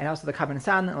beginning, and also the Kabbalah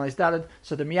San and Ois Daled.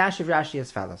 So the Miyashiv Rashi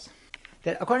as follows: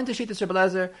 that according to Shitas Rabbi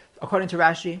Elazar, according to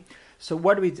Rashi, so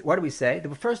what do we say?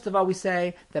 That first of all, we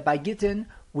say that by Gittin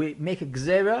we make a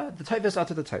gzera, the teifis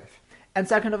atu the teif, and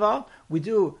second of all, we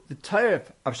do the teif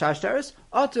of Shashtaris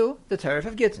atu the teif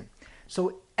of Gittin.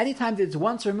 So anytime that it's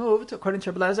once removed, according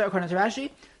to Rabbi Elazar, according to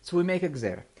Rashi, so we make a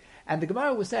gzera. And the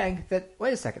Gemara was saying that,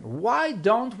 wait a second, why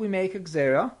don't we make a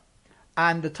gzera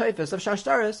on the teifis of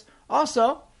Shashtaris,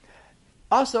 also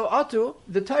atu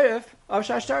the teif of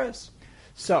Shashtaris?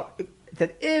 So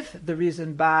that if the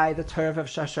reason by the teif of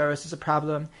Shashtaris is a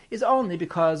problem is only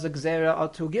because the gzera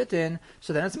atu Gittin,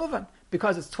 so then it's move on.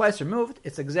 Because it's twice removed,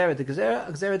 it's a gzera the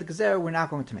gzera we're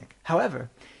not going to make. However,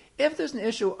 if there's an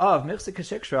issue of michzi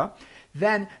kashikra,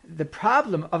 then the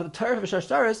problem of the teif of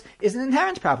Shashtaris is an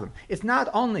inherent problem. It's not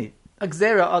only a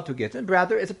gzera atu Gittin, but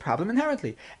rather it's a problem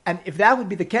inherently. And if that would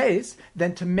be the case,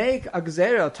 then to make a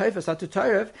gzera teifas atu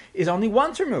teif is only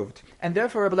once removed, and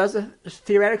therefore Rabbi Elazar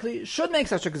theoretically should make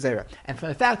such a gzera. And from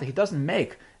the fact that he doesn't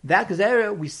make that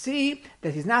Gezerah, we see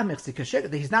that he's not Mechzika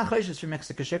that he's not Choishes for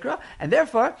Mechzika Shikra, and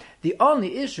therefore the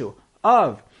only issue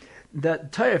of the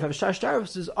Torah of Shar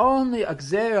Shtaros is only a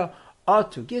Gezerah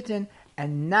to Gittin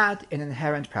and not an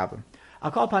inherent problem.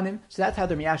 I'll call upon him, so that's how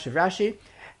they're Miyashiv Rashi,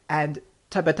 and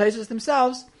Tabbataisos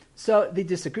themselves, so they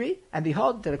disagree, and they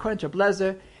hold that according to Rabbi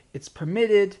Lezer, it's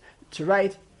permitted to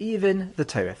write even the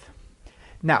Torah.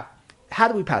 Now, how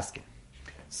do we paskin?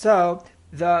 So,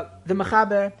 the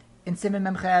Mechaber in Siman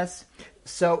Memches,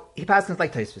 so he paskins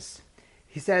like Tosfos.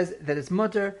 He says that it's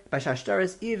mutter by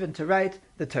Shashtaris even to write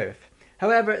the Torah.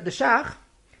 However, the Shach,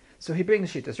 so he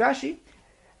brings Shittas Rashi,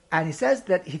 and he says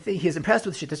that he is impressed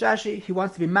with Shittas Rashi, he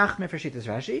wants to be machmir for Shittas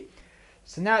Rashi.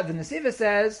 So now the Nesiva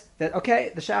says that,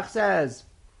 okay, the Shach says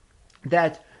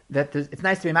that it's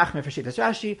nice to be machmir for Shittas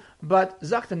Rashi, but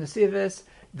Zok the Nesivas,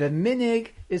 the minig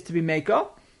is to be meko.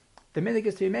 The minig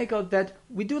is to be meko that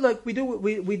we do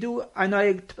are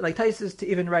noig like Taisus to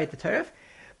even write the Torah.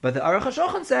 But the Aruch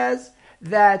HaShulchan says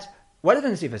that, what did the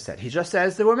Nesiva said? He just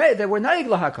says they were noig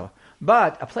lahakol.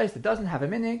 But a place that doesn't have a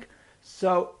minig,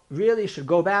 so really should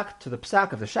go back to the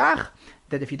psak of the Shach,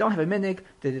 that if you don't have a minig,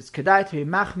 that it's kedai to be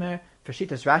machmer for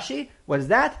Shittas Rashi. What is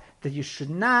that? That you should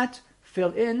not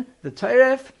fill in the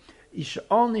Torah, you should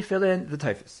only fill in the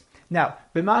Toifus. Now,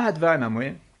 b'ma hadvarim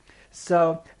amrim,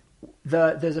 so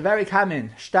there's a very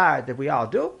common shtar that we all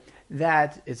do,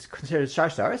 that is considered shtar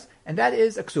stars, and that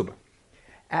is a ksuba.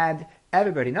 And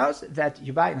everybody knows that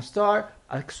you buy in a store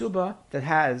a ksuba that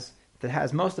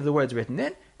has most of the words written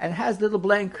in, and it has little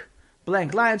blank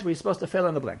lines where you're supposed to fill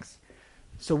in the blanks.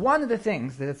 So one of the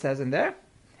things that it says in there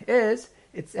is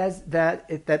it says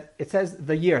it says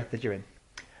the year that you're in.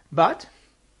 But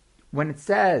when it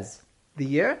says the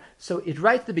year, so it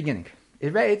writes the beginning.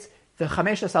 It writes the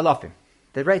Chamesha Salafim.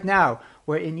 That right now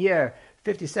we're in year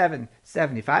 57,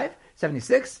 75,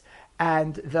 76,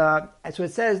 and so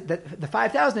it says that the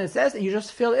 5,000 it says, and you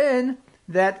just fill in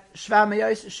that Shva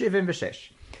Meyos Shivim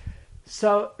V'Shesh.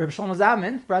 So Rabbi Shlomo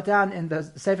Zalman brought down in the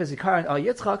Sefer Zikaron Al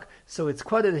Yitzchak, so it's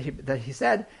quoted that he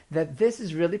said that this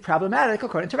is really problematic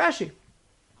according to Rashi.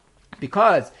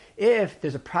 Because if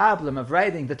there's a problem of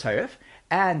writing the Torah,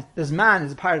 and the Zman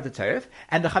is a part of the Torah,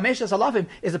 and the Chamesha Salafim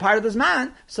is a part of the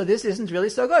Zman, so this isn't really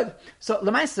so good. So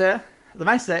L'maisa,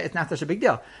 it's not such a big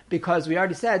deal, because we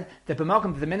already said that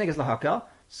b'mokum the minig is lahakel,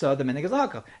 so the minig is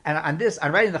lahakel. And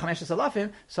on writing the Chamesha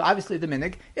Salafim, so obviously the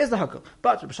minig is lahakel.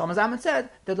 But Rabbi Shlomo Zalman said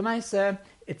that L'maisa,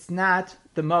 it's not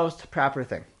the most proper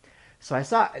thing. So I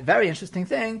saw a very interesting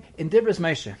thing in Dibros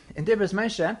Moshe. In Dibros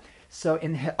Moshe, so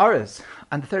in Ha'aras,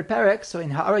 on the third parak, so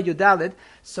in Ha'ara Yudalid,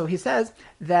 so he says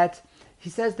that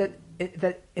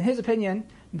in his opinion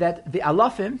that the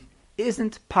alafim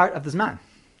isn't part of the zman.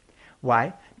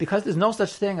 Why? Because there's no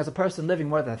such thing as a person living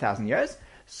more than 1,000 years.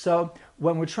 So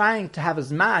when we're trying to have a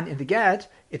zman in the get,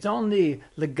 it's only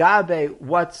legabe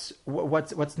what's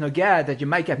nogeh that you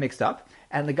might get mixed up,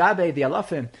 and legabe the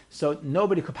alafim, so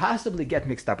nobody could possibly get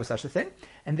mixed up with such a thing,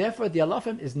 and therefore the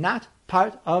alafim is not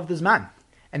part of the zman.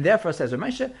 And therefore, says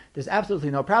Ramesha, there's absolutely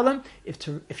no problem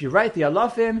if you write the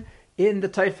alafim in the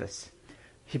Toifus.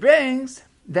 He brings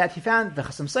that he found the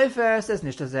Chasam Sofer says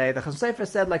Nishtazeh, the Chasam Sofer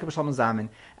said like a B'Shalom Zamin,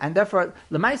 and therefore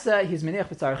L'maisa he's Meniach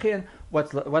B'Tzarachin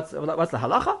what's the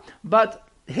halacha, but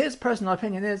his personal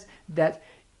opinion is that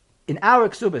in our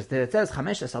Ksubas that it says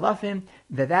Chamesh Salafim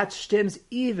that stims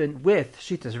even with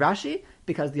Shitas Rashi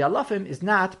because the alafim is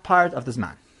not part of the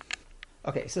Zman.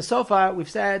 Okay, so far we've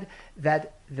said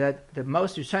that the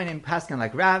most Rishonim paskin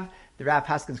like Rav, the Rav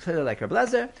paskins clearly like Rabbi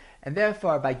Lezer, and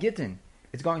therefore by Gittin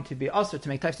it's going to be also to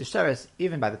make Taifus Sharis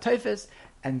even by the Taifus,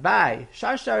 and by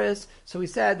Shar Sharis, so we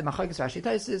said the Machagis Rashi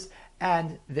Taisus,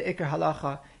 and the Iker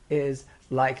Halacha is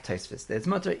like Taifus. It's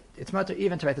mutter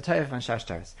even to write the Taifus and Shar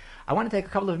Sharis. I want to take a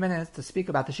couple of minutes to speak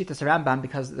about the Shittas Rambam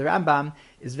because the Rambam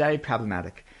is very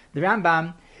problematic. The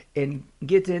Rambam in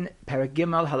Gittin, Perek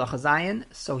Gimel, Halacha Zayin,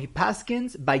 so he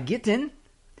paskins by Gittin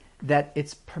that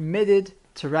it's permitted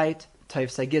to write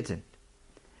Taifus Gittin.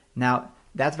 Now,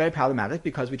 that's very problematic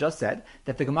because we just said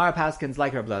that the Gemara paskins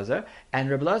like Rabbi Lezer, and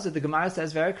Rabbi Lezer, the Gemara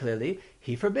says very clearly,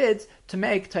 he forbids to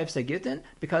make Taifus Gittin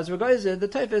because Regoizer, the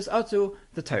Taifus, Atu,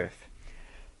 the Taif.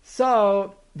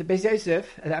 So, the Beis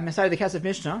Yosef, the Kesef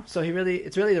Mishnah, so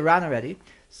it's really the Ran already,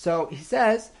 so he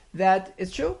says that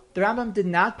it's true. The Rambam did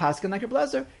not paskin like Rabbi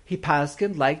Lezer. He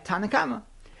paskin like Tanakama.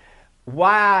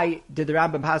 Why did the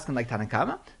Rambam paskin like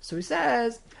Tanakama? So he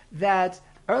says that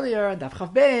earlier in Daf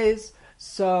Chav Beis,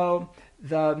 so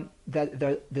the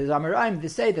Amoraim, they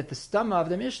say that the stomach of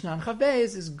the Mishnah on Chav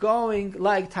Beis is going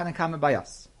like Tanakama by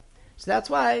us. So that's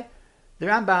why the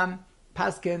Rambam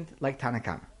paskind like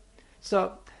Tanakama.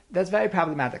 So that's very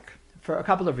problematic for a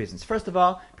couple of reasons. First of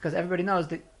all, because everybody knows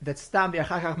that stam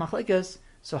bi'achachach machlekes,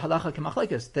 so halacha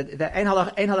k'machlekes, that ein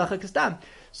halacha k'stam.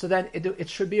 So then it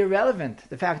should be irrelevant,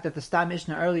 the fact that the stam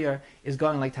Mishnah earlier is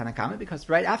going like Tanakama, because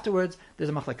right afterwards there's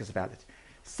a machlekes about it.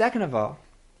 Second of all,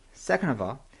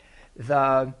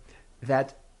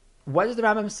 that what does the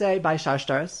Rambam say by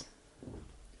shashtaris?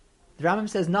 The Rambam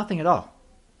says nothing at all.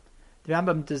 The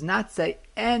Rambam does not say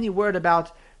any word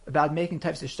about making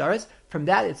types of shtaris. From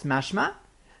that, it's mashma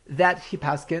that he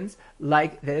paskins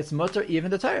like that it's mutter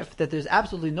even the tarif, that there's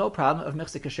absolutely no problem of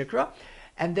michzik shikra,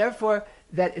 and therefore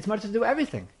that it's mutter to do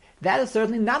everything. That is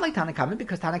certainly not like Tanakama,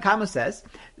 because Tanakama says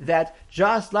that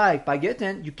just like by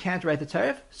Gittin you can't write the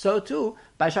tarif, so too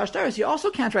by shashtaris you also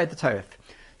can't write the tarif.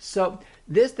 So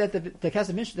this that the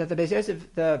Kesef Mishnah, that the Beis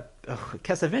Yosef, the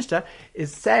Kesef Mishnah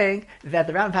is saying that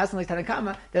the Rambam passing like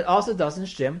Tanakama, that also doesn't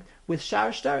shim with shar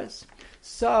shtaris.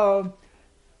 So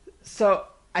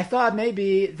I thought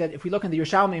maybe that if we look in the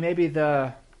Yerushalmi, maybe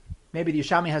the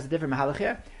Yerushalmi has a different mahalach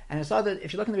here, and I saw that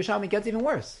if you look in the Yerushalmi, it gets even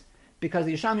worse, because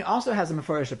the Yerushalmi also has a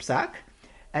meforish psak,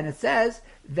 and it says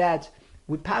that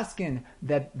we paskin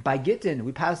that by Gittin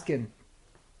we paskin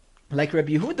like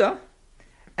Rabbi Yehuda,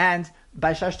 and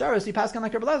by Shashtaros we paskin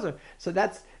like Rabbi Lazar. So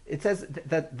it says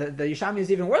that the Yerushalmi is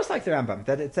even worse like the Rambam.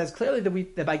 That it says clearly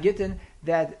that by Gittin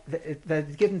that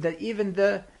even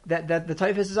the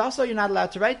Taifis is also you're not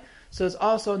allowed to write. So it's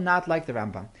also not like the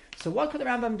Rambam. So what could the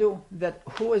Rambam do?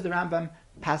 Who is the Rambam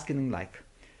paskining like?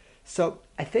 So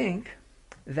I think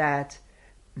that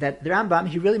the Rambam,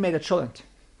 he really made a cholent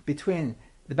between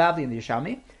the Bavli and the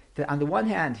Yerushalmi. That on the one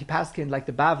hand he paskin like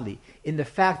the Bavli in the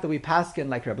fact that we paskin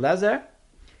like Rabbi Lezer,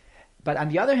 but on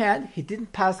the other hand he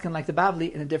didn't paskin like the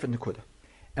Bavli in a different nekuda.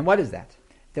 And what is that?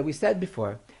 That we said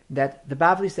before that the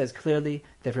Bavli says clearly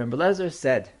that Rabbi Lezer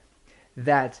said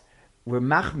that we're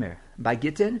machmer by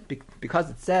Gittin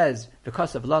because it says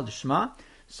because of la l'shma.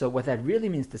 So what that really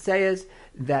means to say is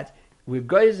that we're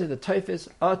goyzer the toifis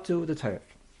to the toif.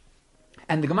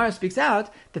 And the Gemara speaks out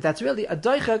that that's really a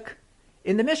doichak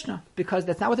in the Mishnah, because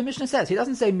that's not what the Mishnah says. He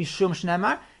doesn't say mishum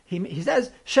shnemar. He says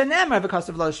shenemar because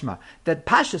of la l'shma. That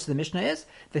pashtus the Mishnah is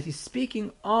that he's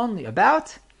speaking only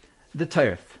about the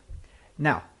toif.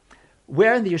 Now,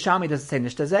 where in the Yerushalmi does it say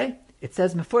nishtazeh? It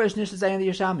says meforish nishtazeh in the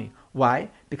Yerushalmi. Why?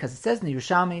 Because it says in the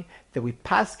Yerushalmi that we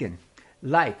paskin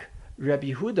like Rabbi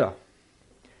Yehuda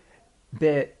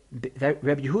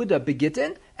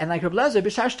begittin and like Rabbi Lezer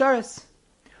b'shashtaris.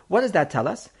 What does that tell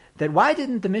us? That why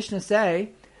didn't the Mishnah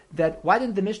say that we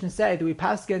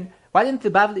paskin? Why didn't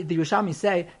the Yerushalmi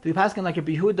say that we paskin like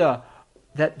Rabbi Yehuda,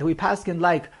 that we paskin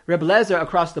like Rabbi Lezer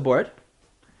across the board?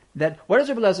 That what does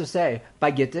Rabbi Lezer say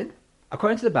by Gittin?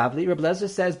 According to the Bavli, Rabbi Lezer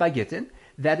says by Gittin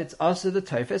that it's also the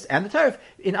Toifus and the Tarif.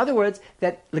 In other words,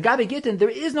 that Legabe Gittin, there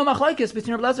is no machlokes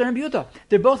between Rabbi Lezer and Yehuda.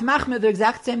 They're both machmer, the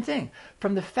exact same thing.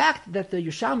 From the fact that the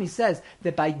Yerushalmi says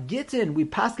that by Gittin we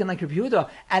paskin like Rabbi Yehuda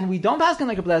and we don't paskin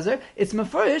like Rabbi Lezer, it's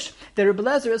meforish that Rabbi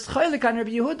Lezer is cholik on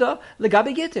Rabbi Yehuda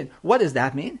Legabe Gittin. What does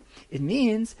that mean? It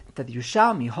means that the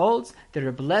Yerushalmi holds that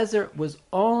Rabbi Lezer was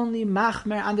only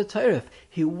machmer on the Tarif.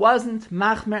 He wasn't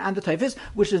machmer on the Toifus,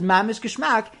 which is mamish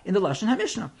geschmack in the Lashon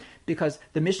HaMishnah. Because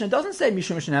the Mishnah doesn't say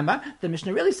Mishum Shenemar, the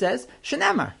Mishnah really says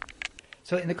Shenemar.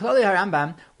 So in the Klali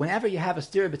HaRambam, whenever you have a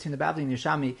stir between the Bavli and the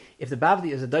Yerushalmi, if the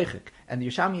Bavli is a doichik and the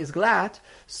Yerushalmi is glad,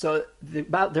 so the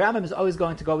Rambam is always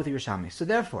going to go with the Yerushalmi. So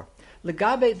therefore,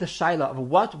 Legabe the Shaila of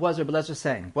what was Rabbi Lezer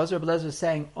saying? Was Rabbi Lezer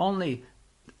saying only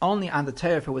on the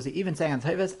Torah, or was he even saying on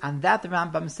Tevis? And that the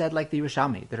Rambam said like the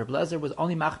Yerushalmi, that Rabbi Lezer was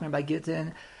only machmer by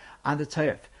Gittin on the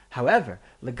Torah. However,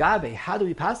 Legabe, how do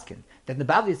we paskin? Then the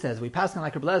Bavli says we paskin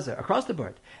like Rabbi Lezer across the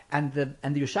board, and the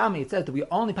Yerushalmi it says that we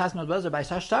only paskin Rabbi Lezer by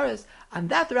shashtaris, and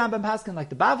that the Rambam paskin like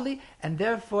the Bavli, and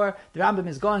therefore the Rambam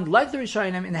is going like the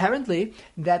Rishonim inherently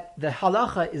that the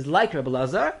halacha is like Rabbi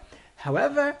Lezer.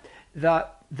 However, the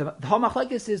whole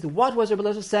machlokes is what was Rabbi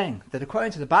Lezer saying? That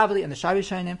according to the Bavli and the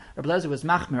Rishonim, Rabbi Lezer was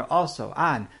machmer also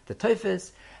on the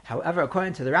Toifis. However,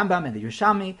 according to the Rambam and the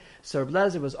Yerushalmi, so Rabbi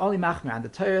Lezer was only machmer on the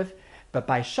Toif, but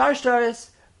by shashtaris,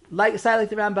 like the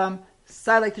Rambam,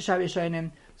 side like the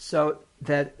Rishonim, so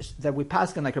that we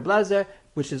paskin like Rabbi Lezer,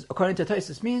 which is according to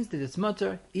Tosfos means that it's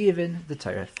mutter even the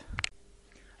Torah.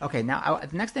 Okay, now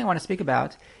the next thing I want to speak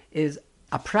about is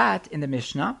a prat in the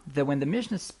Mishnah, that when the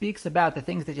Mishnah speaks about the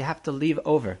things that you have to leave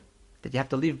over, that you have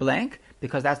to leave blank,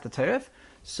 because that's the Torah,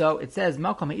 so it says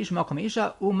makom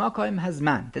isha u makom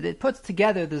hazman, that it puts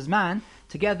together the zman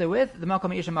together with the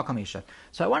makom isha.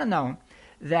 So I want to know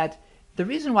that the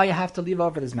reason why you have to leave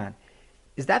over the zman,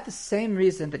 is that the same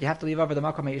reason that you have to leave over the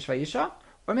makom isha,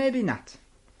 or maybe not?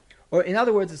 Or in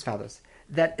other words, as follows: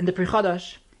 that in the Pri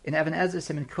Chodesh, in Even Ezer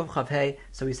Siman Kuf Chav Hey,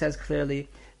 so he says clearly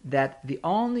that the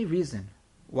only reason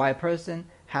why a person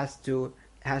has to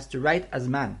write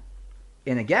azman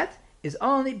in a get is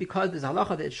only because there's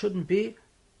halacha that it shouldn't be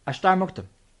a shtar muktam.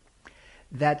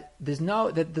 That the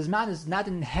zman is not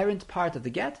an inherent part of the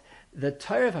get. The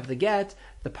tarif of the get,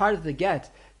 the part of the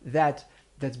get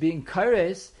that's being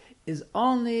kares, is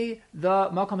only the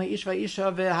makom ha'ish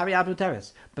va'isha ve'hari abdu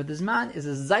teres. But the zman is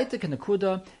a zaytik and a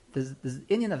kuda. The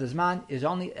Indian of the zman is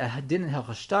only a din in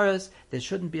hilchas. There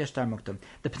shouldn't be a shtar muktam.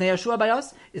 The pnei Yeshua by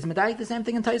us is medayik the same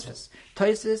thing in Tosfos.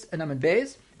 Tosfos and Amud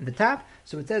Beis in the top.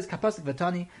 So it says kapasik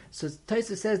v'tani. So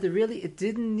Tosfos says that really it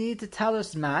didn't need to tell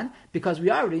us zman because we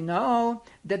already know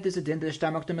that there's a din that a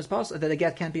shtar muktam is possible, that a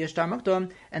get can't be a shtar muktam,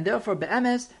 and therefore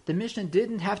be'emes the Mishnah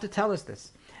didn't have to tell us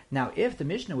this. Now, if the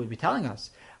Mishnah would be telling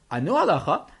us a new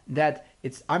halacha that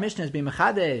it's our Mishnah is being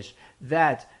mechadesh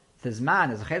that the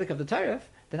zman is a chelik of the tarif,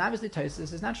 then obviously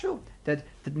Tosfos is not true. That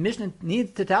the Mishnah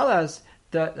needs to tell us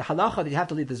the halacha that you have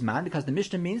to leave the zman, because the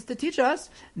Mishnah means to teach us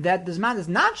that the zman is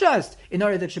not just in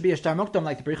order that it should be a shtar muktam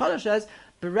like the Pri Chodesh says,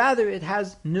 but rather it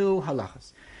has new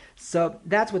halachas. So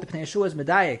that's what the Pnei Yeshua is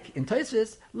medayik in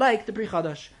Tosfos, like the Pri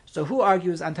Chodesh. So who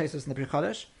argues on Tosfos and the Pri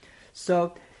Chodesh?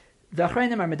 So the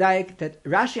Acharonim are medayik that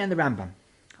Rashi and the Rambam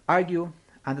argue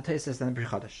on the Tosfos and the Pri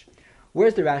Chodesh.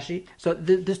 Where's the Rashi? So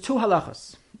there's two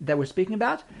halachas that we're speaking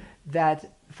about.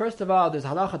 That first of all, there's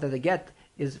halacha that the get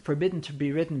is forbidden to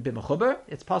be written b'mechuber.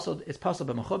 It's possible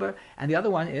b'mechuber, and the other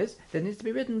one is that it needs to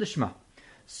be written l'shma.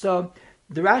 So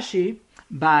the Rashi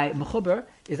by mechuber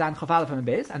is on Chafal from the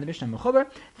base, and the Mishnah mechuber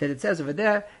that it says over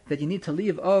there that you need to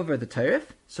leave over the tarif.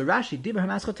 So Rashi Dibur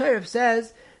Hamaschal Tarif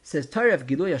says tarif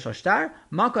giluya shashtar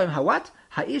makom hawat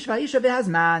ha'ish va'isha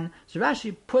ve'hazman. So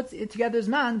Rashi puts it together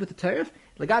zman with the tarif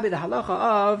legabi the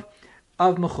halacha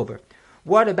of mechuber.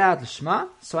 What about Lishma?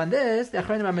 So on this, the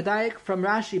Acharonim are medayik from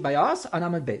Rashi by us on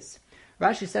Amud Beis.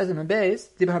 Rashi says in Amud Beis,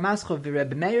 Dibur Hamaschal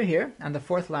v'Rebbe Meir here, on the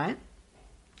fourth line.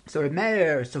 So Rebbe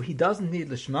Meir, so he doesn't need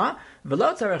Lishma.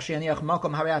 V'lo tzarech she'aniach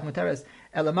makom hariat muteres,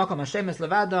 ela makom hashemes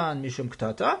levadan mishum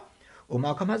ktata,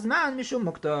 u'makom hazman mishum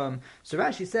muktam. So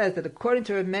Rashi says that according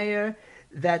to Rebbe Meir,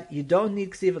 that you don't need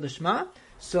Ksiva Lishma.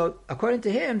 So, according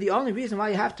to him, the only reason why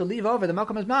you have to leave over the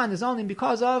Makom Hazman is only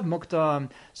because of Muktam.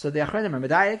 So, the Acharonim are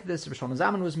Medayik. This Rishonim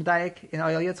Zaman was Medayik in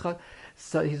Oyel Yitzchak.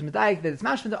 So, he's Medayik that it's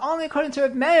mashman. The only according to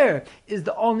Rabbi Meir is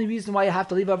the only reason why you have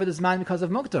to leave over the Zman because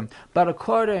of Muktam. But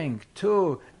according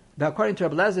to Rabbi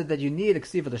Lezer, that you need a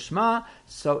Ksiva L'Shma,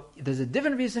 so there's a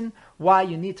different reason why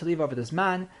you need to leave over the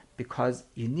Zman, because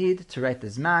you need to write the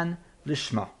Zman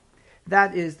L'Shma.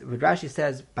 That is what Rashi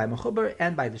says by Mechuber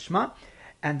and by L'Shma.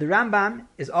 And the Rambam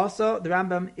is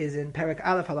in Perek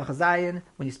Aleph Halacha Zayin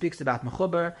when he speaks about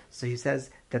Mechuber. So he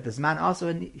says that the Zman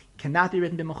also cannot be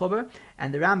written by Mechuber.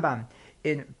 And the Rambam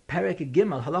in Perek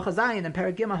Gimel Halacha Zayin and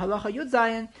Perek Gimel Halacha Yud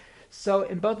Zayin. So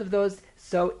in both of those,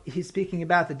 so he's speaking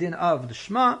about the din of the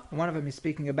Shema. One of them is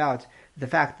speaking about the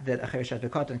fact that Achereshat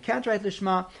V'Koton can't write the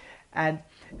Shema, and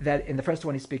that in the first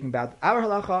one he's speaking about our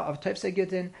halacha of Tefsei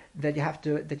Gittin, that you have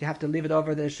to leave it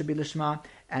over, that it should be Lishma.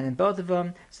 And in both of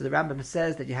them, so the Rambam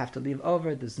says that you have to leave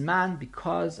over the Zman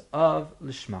because of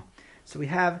Lishma. So we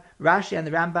have Rashi and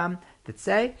the Rambam that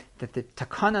say that the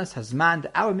Takanas Hazman,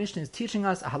 that our Mishnah is teaching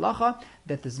us a halacha,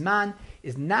 that the Zman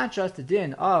is not just the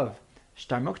din of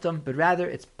Shtar Muktam, but rather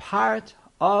it's part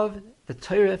of the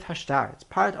Torah Hashtar. It's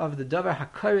part of the Davar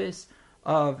HaKaris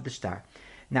of the Shtar.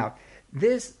 Now,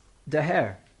 this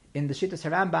Daher in the Shittas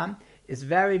HaRambam is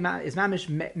mamish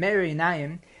meir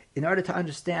inayim in order to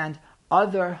understand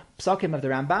other psakim of the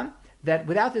Rambam, that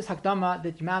without this hakdama,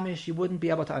 that mamish you wouldn't be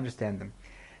able to understand them.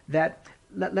 That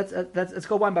let's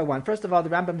go one by one. First of all, the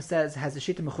Rambam has a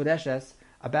shita mechudeshes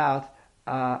about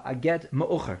a get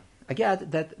meucher, a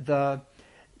get that the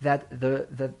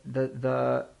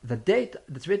date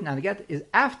that's written on the get is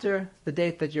after the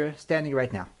date that you're standing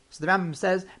right now. So the Rambam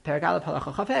says, Perek Aleph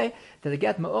Halacha Chafei, that the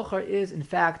get meucher is in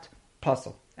fact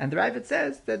pasul. And the Ravid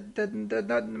says that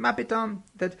mapitom,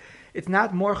 that it's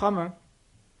not more chomer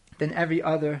than every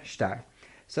other shtar.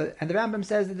 So, and the Rambam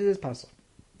says that it is pasul.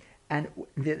 And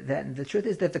the truth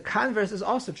is that the converse is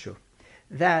also true.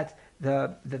 That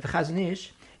the Chazon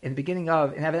Ish in the beginning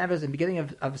of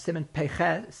Siman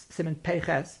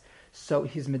Peiches, so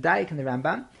he's medayik in the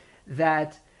Rambam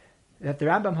that the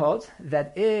Rambam holds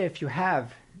that if you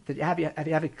have a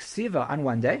ksiva on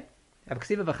one day, a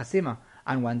ksiva v'chasima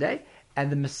on one day,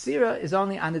 and the Masira is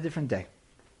only on a different day.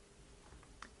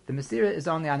 The Masira is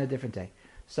only on a different day.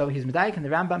 So he's medayik in the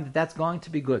Rambam that that's going to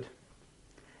be good.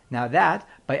 Now that,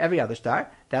 by every other star,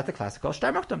 that's a classical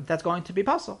shtar muktam. That's going to be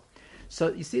possible.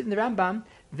 So you see in the Rambam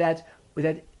that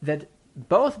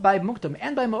both by muktam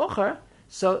and by meucher,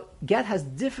 so get has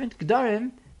different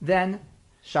gedarim than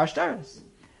shtar shtaras.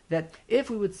 that if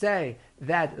we would say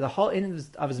that the whole in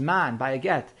of Zman by a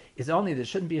get is only there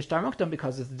shouldn't be a shtar muktam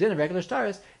because it's the din of regular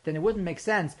shtaris, then it wouldn't make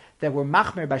sense that we're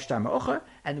machmer by shtar ma'ocher,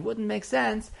 and it wouldn't make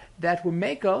sense that we're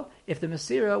mekel if the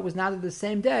Masira was not on the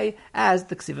same day as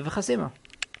the ksiva v'chasima.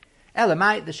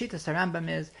 Elamai, the Shittas Rambam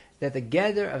is that the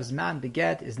gather of Zman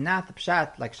beget is not the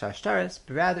pshat like shtar shtaris,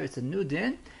 but rather it's a new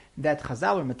din that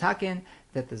Chazal were metakin,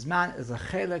 that the Zman is a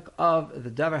chelik of the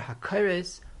davar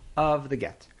hakoris of the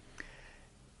get.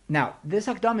 Now, this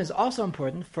Hakdam is also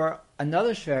important for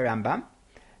another Shver Rambam,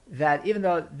 that even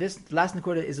though this last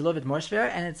Nakuda is a little bit more Shver,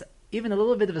 and it's even a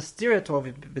little bit of a steer to what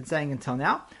we've been saying until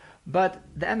now, but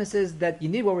the emes is that you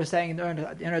need what we're saying in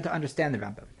order to understand the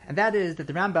Rambam. And that is that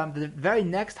the Rambam, the very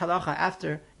next halacha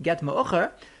after get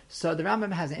ma'ocher, so the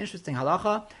Rambam has an interesting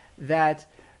halacha that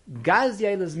Gaz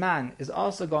Yael Zman is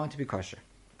also going to be kosher.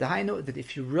 The Hainu, that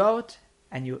if you wrote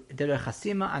and you did a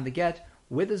chasima on the get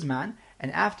with the Zman,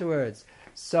 and afterwards,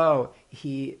 so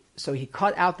he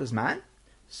cut out the Zman,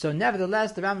 so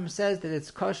nevertheless the Rambam says that it's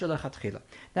kosher lechatchila.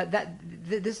 Now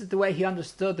this is the way he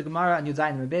understood the Gemara on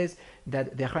Yudzayin and Beis,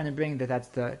 that the Acharonim bring that's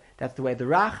the way the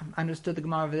Rach understood the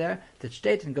Gemara over there, that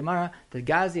state in Gemara that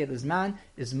Gazi the Zman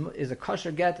is a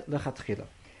kosher get lechatchila.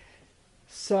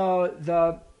 So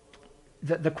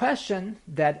the question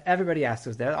that everybody asks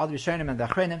is there, all the Rishonim and the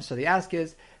Acharonim, so the ask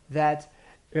is that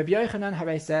Rabbi Yochanan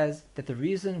Haray says that the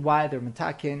reason why the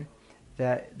metakin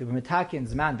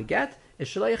Zman beget is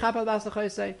shaloi chapal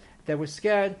basachosei, that we're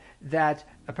scared that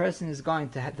a person is going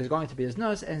to there's going to be his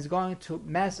nus and is going to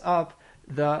mess up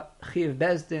the chiv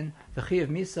bezdin, the chiv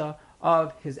misa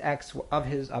of his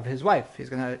wife. He's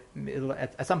going to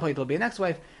at some point it'll be an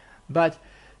ex-wife, but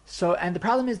so and the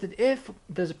problem is that if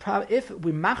there's a problem, if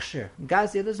we machshir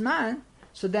gaz yel zman,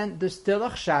 so then there's still a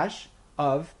chash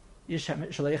of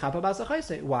shaloi chapal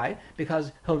basachosei. Why?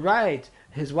 Because he'll write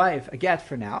his wife a get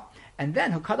for now, and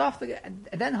then he'll cut off the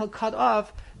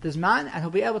Zman, and he'll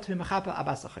be able to be mechapa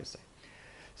abas achosei.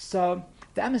 So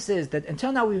the emes is that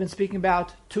until now we've been speaking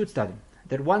about two tzadim.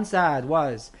 That one side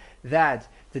was that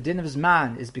the din of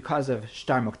Zman is because of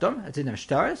shtar muktam, a din of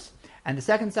shtaris, and the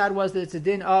second side was that it's a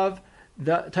din of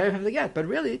the tarif of the get. But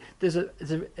really, there's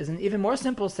an even more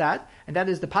simple side, and that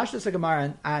is the pashtus of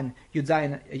Gemara and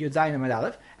Yudzayin and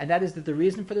Aleph, and that is that the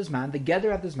reason for the Zman, the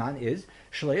gether of the Zman, is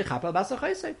shloi chapal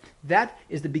basachosei. That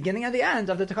is the beginning and the end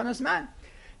of the Takanos Zman.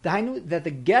 That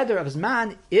the gather of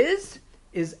Zman is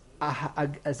as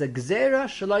a gzera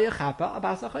shloi chapal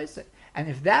basachosei. And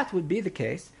if that would be the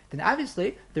case, then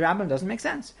obviously the Rambam doesn't make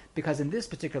sense, because in this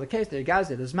particular case, the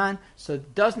Gazir, the Zman, so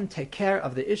it doesn't take care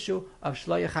of the issue of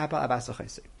Shlo Yechapa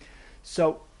Abasachese.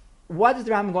 So, what is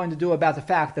the Rambam going to do about the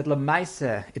fact that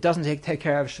Lamaise, it doesn't take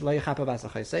care of Shlo Yechapa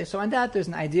Abasachese? So, on that, there's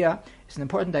an idea, it's an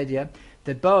important idea,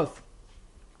 that both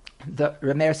the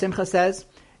Meir Simcha says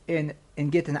in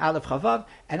Gittin Aleph Chavav,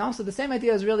 and also the same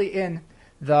idea is really in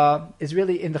the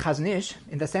Chaznish,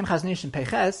 in the same Chaznish in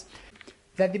Peiches,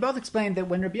 that they both explained that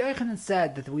when Rabbi Yochanan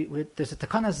said that there's a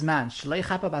takana zman shlei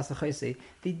chapa basachosei,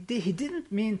 he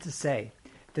didn't mean to say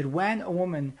that when a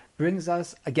woman brings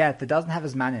us a get that doesn't have a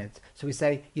zman in it, so we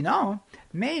say,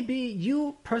 maybe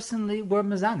you personally were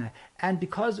mezana, and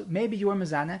because maybe you were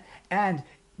mezana, and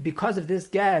because of this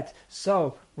get,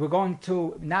 so we're going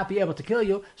to not be able to kill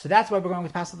you, so that's why we're going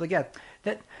to pass the get.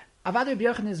 That Avad Rabbi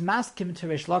Yochanan is maskim to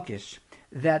Reish Lakish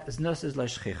that znus is lo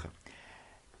shchicha.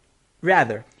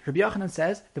 Rather, Rabbi Yochanan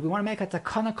says that we want to make a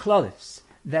takana klolis,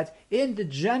 that in the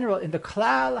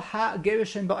klal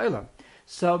ha-gerushin ba'olam.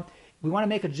 So we want to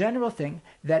make a general thing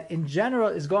that in general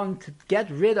is going to get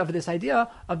rid of this idea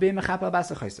of being mechapa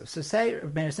basachosei. So say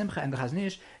Meir Simcha and the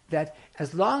Chaznish that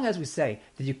as long as we say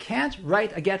that you can't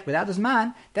write a get without a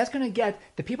zman, that's going to get,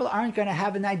 the people aren't going to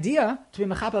have an idea to be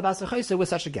mechapa basachosei with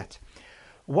such a get.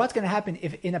 What's going to happen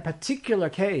if in a particular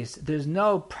case there's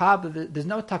no problem, there's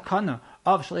no takana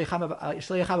of shlei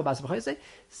chaba basachosei?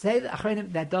 Say the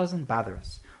Acharonim, that doesn't bother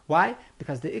us. Why?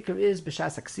 Because the ikar is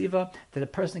b'shas aksiva, that a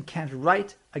person can't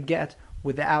write a get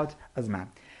without a zman.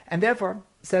 And therefore,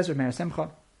 says Rabbi Meir Simcha,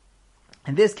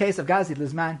 in this case of Gazi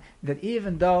Lizman, that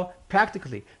even though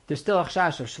practically there's still a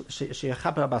chash of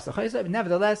sheichaper basachosei,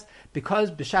 nevertheless,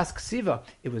 because b'shas ksiva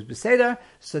it was beseder,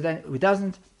 so then it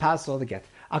doesn't pass all the get.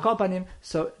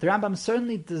 So the Rambam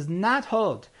certainly does not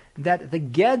hold that the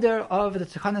gather of the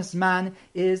Takanas Zman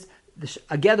is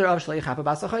a gather of Shlei Chapa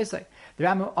Basachosei. The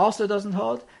Rambam also doesn't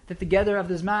hold that the gather of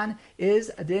the Zman is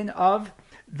a din of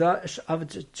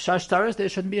Shashtaris, there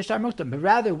shouldn't be a Shtar Muktam. But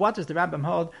rather, what does the Rambam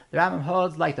hold? The Rambam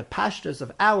holds, like the pashtus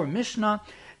of our Mishnah,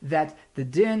 that the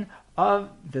din of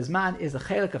the Zman is a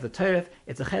chelik of the Torah,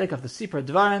 it's a chelik of the Sipur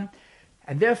Dvarim,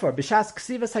 And therefore, b'shas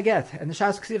ksivas haget, and the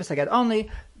shas ksivas haget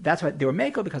only, that's why they were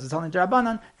meko, because it's only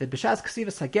derabanan, that b'shas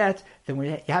ksivas haget, then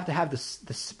you have to have the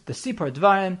sipur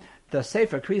dvarim, the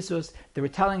sefer krisus, the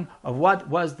retelling of what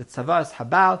was the tzavas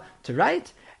habal to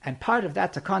write, and part of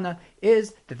that takana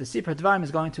is that the sipur dvarim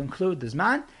is going to include the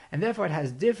zman, and therefore it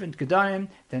has different gedarim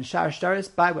than shar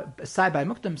shtaris, sai by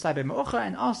muktam, sai by ma'ucha,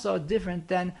 and also different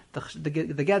than the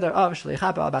gedar of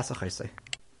shleicha ba'al basachosei.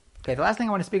 Okay, the last thing I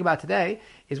want to speak about today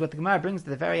is what the Gemara brings at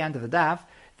the very end of the daf,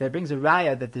 that it brings a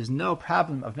raya that there's no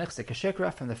problem of mechse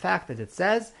kashikra from the fact that it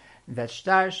says that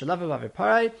shtar shalavav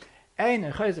parai ein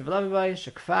erchoiz v'lavavai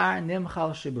shekfar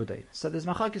nimchal shibudei. So there's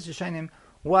machlokes Rishonim.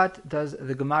 What does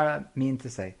the Gemara mean to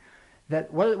say?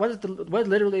 That what does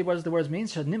the words mean?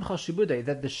 Shad nimchal shibudei,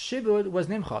 that the shibud was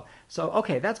nimchal. So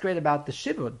okay, that's great about the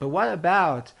shibud, but what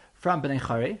about from bnei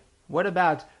chari? What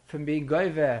about from being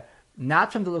goyve?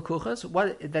 Not from the lukuchas.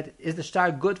 What that is the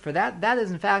shtar good for that? That is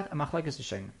in fact a machlokes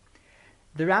Rishonim.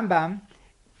 The Rambam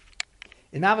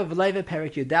in Nava V'Leiva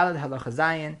Perik Yudalad Halacha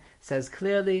Zayin says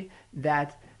clearly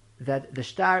that the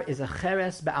shtar is a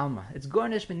cheres ba'alma. It's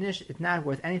gornish b'nish. It's not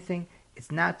worth anything.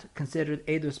 It's not considered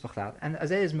edus b'chlal. And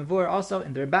Azay is mavur also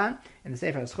in the Rabban, in the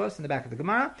Sefer HaZchos, in the back of the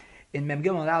Gemara, in Mem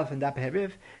Gimel Aleph and Dap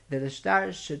Heriv, that the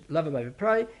shtar should love by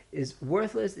v'proi is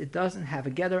worthless. It doesn't have a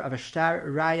gather of a shtar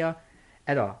raya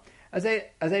at all. Azay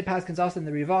Paskins also in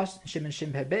the Rivosh, Shimon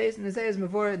Shim Beis, and Azay is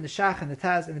Mavor in the Shach and the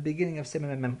Taz in the beginning of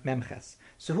Simon Memches.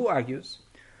 So who argues?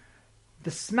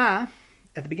 The Sma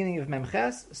at the beginning of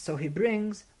Memches, so he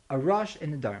brings a Rosh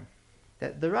in the Darm.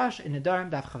 The Rosh in the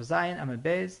Darm, Daf Chav Zayin, Amud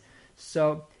Beis.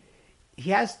 So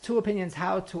he has two opinions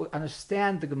how to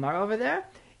understand the Gemara over there.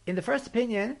 In the first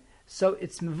opinion, so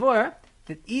it's Mavor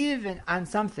that even on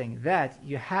something that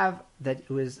you have that it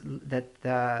was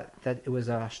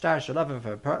a shtar shalav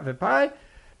v'parai,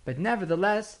 but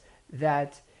nevertheless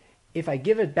that if I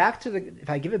give it back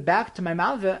to my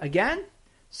malva again,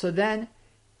 so then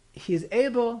he's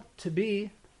able to be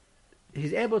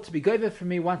goyve for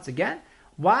me once again.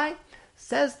 Why?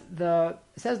 Says the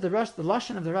Rosh, the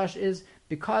lashon of the Rosh is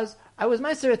because I was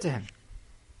meiser to him.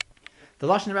 The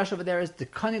lashon of the Rosh over there is the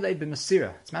kanilei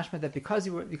b'masira. It's mashma that because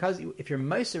if you're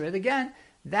meiser it again,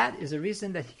 that is a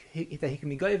reason that he can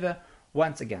be goyve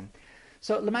once again.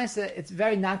 So lemaisa, it's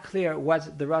very not clear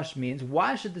what the Rosh means.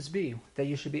 Why should this be that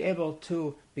you should be able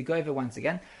to be goyve once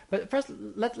again? But first,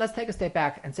 let's take a step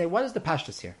back and say what is the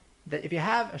pashtus here? That if you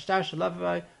have a shtar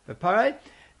shalavai v'parai,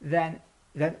 then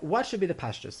what should be the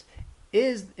pashtus?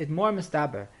 Is it more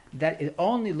mistaber that it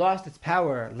only lost its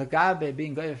power lagabe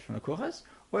being goyve from the kuchas,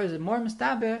 or is it more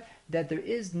mistaber that there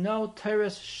is no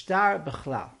teres shtar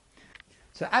b'chlal?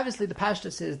 So obviously the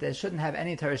pashtus is that it shouldn't have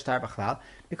any teres shtar b'chlal,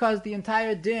 because the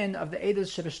entire din of the edus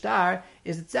shebeshtar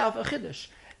is itself a chiddush.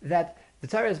 That the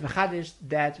Torah is mechadish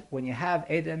that when you have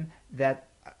edim that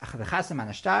the chasam on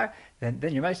a shtar, then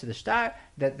you're right to the shtar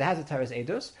that has a Torah's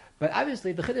edus. But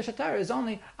obviously the chiddush Torah is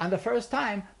only on the first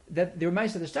time that they were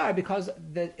made to the shtar, because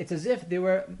it's as if they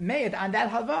were made on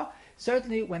that halva.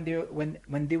 Certainly when they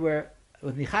were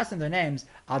with nichas in their names,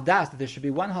 al das, that there should be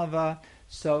one halva.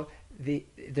 So the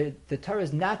Torah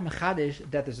is not mechadish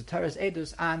that there's a Torah's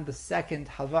edus on the second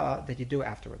halva that you do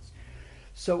afterwards.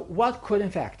 So what could in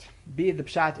fact be the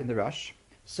pshat in the Rosh?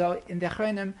 So in the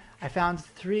Acharonim, I found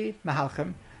three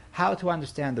mahalchim how to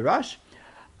understand the Rosh.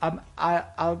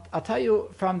 I'll tell you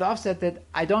from the offset that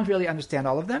I don't really understand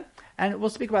all of them, and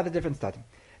we'll speak about the different study.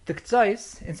 The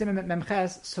Ktsois in Simon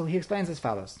Memches, so he explains as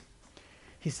follows.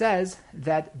 He says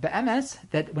that be'emes,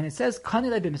 that when it says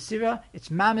kanile b'mesira, it's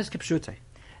mamis kipshute.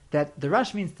 That the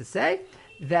Rosh means to say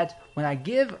that when I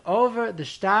give over the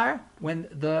shtar, when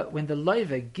the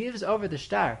loive gives over the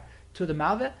shtar to the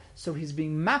malve, so he's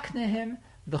being makne him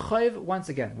the choiv once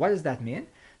again. What does that mean?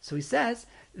 So he says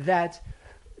that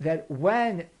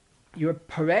when you're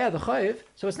pareya the choiv,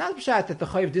 so it's not pshat that the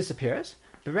choiv disappears,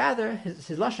 but rather his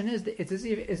lashon is that it's as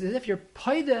if you're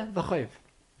paida the choiv.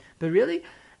 But really,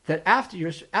 that after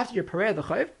you're pareya the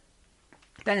choiv,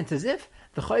 then it's as if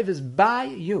the choiv is by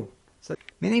you. So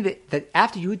meaning that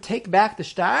after you take back the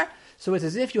shtar, so it's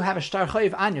as if you have a shtar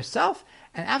choiv on yourself,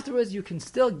 and afterwards you can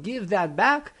still give that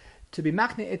back to be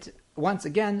makne it once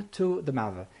again to the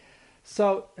malva.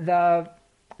 So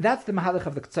that's the mahalach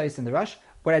of the Ktsois in the Rosh.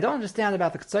 What I don't understand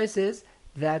about the Ktsois is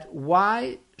that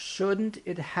why shouldn't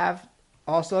it have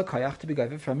also a koyach to be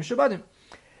given from Mishubadim?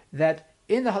 That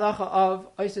in the halacha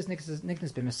of Oisis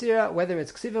Niknas b'Masira, whether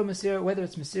it's Ksiva Masira, whether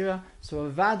it's Masira, so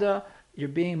avada, you're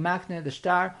being makne the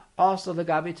shtar, also the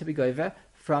gabi to be given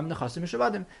from the Chasim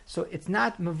Mishubadim. So it's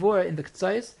not mavur in the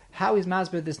Ktsois how is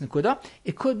masber this nekuda.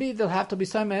 It could be they'll have to be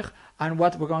samech on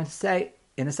what we're going to say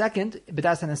in a second,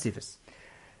 B'das and Asifis.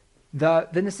 The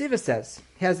Nesiva says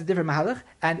he has a different mahalach,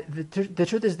 and the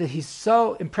truth is that he's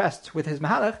so impressed with his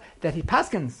mahalach that he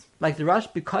paskins like the Rosh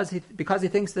because he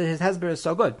thinks that his hesber is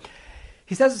so good.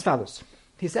 He says as follows.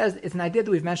 He says it's an idea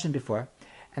that we've mentioned before,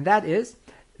 and that is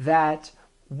that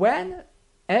when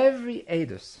every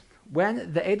edus,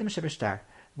 when the edim shebeshtar,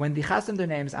 when the chasim their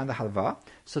names on the halva,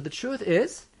 so the truth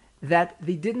is that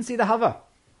they didn't see the halva.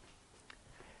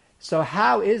 So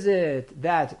how is it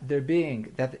that they're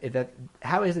being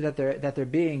how is it that they're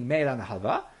being made on the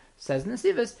halva? Says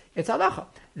Nesivus, it's halacha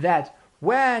that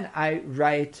when I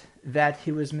write that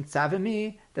he was mitzaveh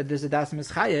me, that there's a das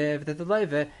mischayev, that the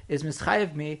loive is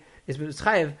mischayev me, is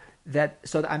mischayev, that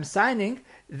so that I'm signing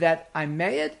that I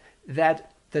made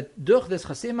that durch this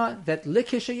chasima, that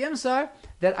likisha yimsar,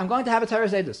 that I'm going to have a Torah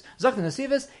Zedus. Zok the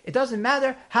Nesivus, it doesn't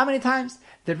matter how many times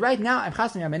that right now I'm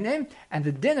chasing my name, and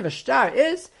the din of a shtar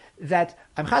is that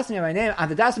I'm chasing my name on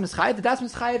the das mischayev. The das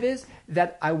mischayev is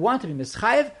that I want to be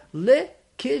mischayev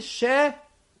likisha.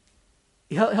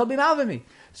 He'll be malveh me.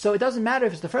 So it doesn't matter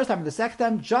if it's the first time or the second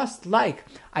time, just like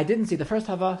I didn't see the first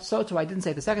hava, so too I didn't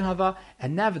say the second hava,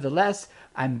 and nevertheless,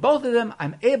 I'm both of them,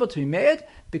 I'm able to be made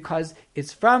because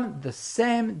it's from the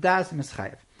same das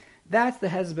mischayev. That's the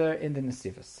hesber in the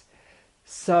Nesivus.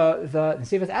 So the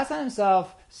Nesivus asks on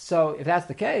himself, so if that's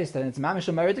the case, then it's mamish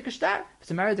a meridik shtar. If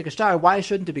it's a meridik shtar, why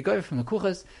shouldn't it be gover from the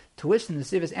kuchas? To which the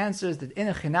Nesivus answers that in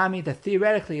a chinami, that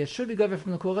theoretically it should be gover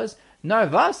from the kuchas, nor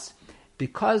vas,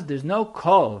 because there's no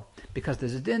call. Because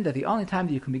there's a din that the only time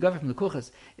that you can be gover from the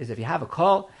kuchas is if you have a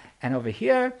call, and over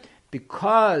here,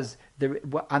 because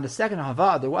on the second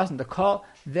hava there wasn't a call,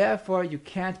 therefore you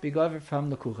can't be gover from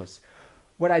the kuchas.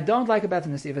 What I don't like about the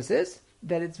Nesivus is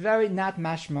that it's very not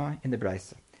mashma in the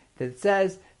Brisa. That it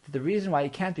says that the reason why you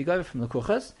can't be gover from the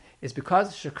kuchas is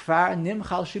because shekvar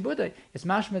nimchal shibudai. It's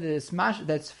mashma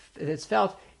that it's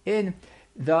felt in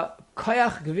the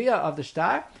koyach gvia of the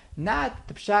shtar, not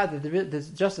the pshad that there's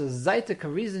just a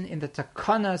zaitika reason in the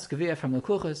takonas gvia from the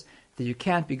kuchas that you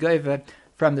can't be gover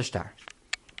from the shtar.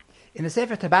 In the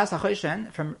Sefer Tabas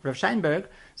HaChoshen from Rav Scheinberg,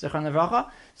 Zechron Levracha,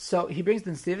 so he brings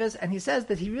the Nesivus and he says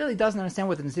that he really doesn't understand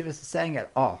what the Nesivus is saying at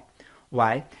all.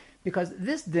 Why? Because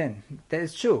this din, that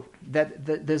is true, that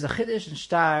there's a chiddush in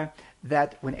shtar,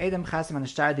 that when Adam chasim on the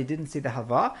shtar, they didn't see the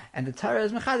halva, and the Torah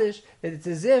is mechadish, that it's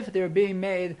as if they were being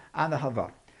made on the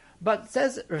halva. But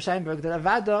says Rav Scheinberg that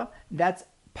avada, that's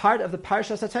part of the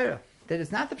Parshas HaTorah. That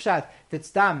it's not the pshat, that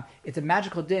stam, it's a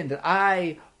magical din, that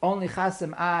I only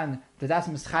chasim on the das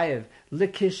mischayev,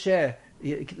 likishe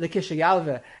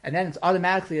yalve, and then it's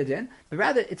automatically a din, but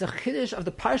rather it's a chiddush of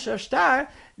the parsha of shtar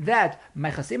that my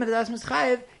chasim of the das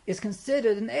mischayev is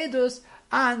considered an edus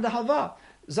on the halva.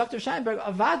 Dr. Scheinberg,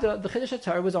 avada, the chiddush of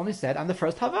Torah was only said on the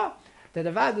first halva. That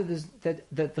avada,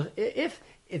 if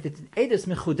it's an edus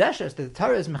mechudeshes, that the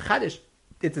Torah is mechadish,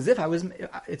 it's as if I was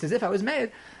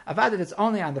made. Avada, it's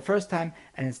only on the first time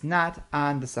and it's not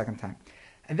on the second time.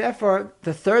 And therefore,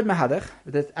 the third mahadach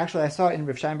that actually I saw in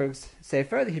Rav Scheinberg's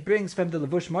sefer, that he brings from the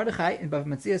Levush Mordechai in Bav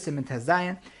Matziasim and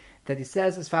Tazayin, that he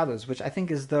says as follows, which I think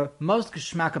is the most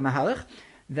geschmack mahadach,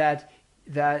 that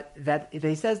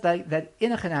he says that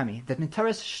in a chanami, that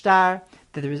mitaris shtar,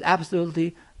 that there is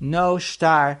absolutely no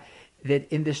shtar,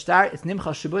 that in the shtar it's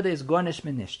nimchal shibuda is gornish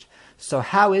menisht. So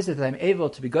how is it that I'm able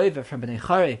to be goiver from Bnei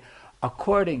Chari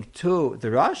according to the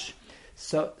Rosh?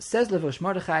 So says Levush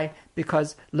Mordechai,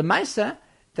 because lemaisa,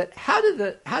 that how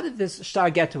did this shtar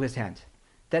get to his hand?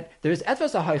 That there is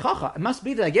etvas ha'haychacha. It must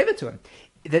be that I gave it to him.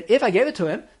 That if I gave it to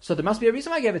him, so there must be a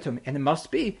reason why I gave it to him, and it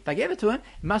must be if I gave it to him,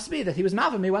 it must be that he was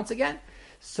malvah me once again.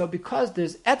 So because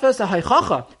there's etvas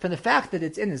ha'haychacha from the fact that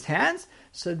it's in his hands,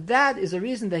 so that is a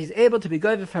reason that he's able to be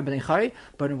gover from Bnei Chari.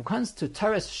 But when it comes to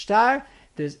Torah shtar,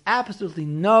 there's absolutely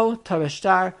no Torah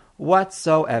shtar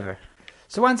whatsoever.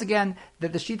 So once again,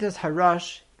 that the Shitas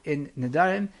Harash in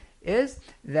Nedarim is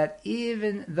that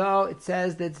even though it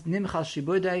says that it's Nimchal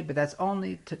Shibudai, but that's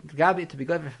only to Gabi to be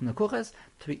gover from the Kuchas,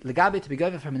 Legabi to be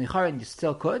gover from the Nichar, and you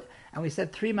still could. And we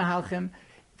said three Mahalchim,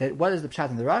 that what is the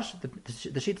Pshat in the Rosh? The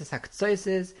Shitas HaKtsois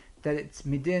is that it's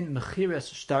Midin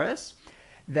Mechiras Shtaris,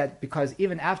 that because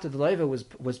even after the Loiva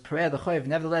was Pereh the Choiv,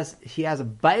 nevertheless he has a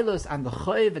bailus on the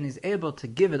Choiv and he's able to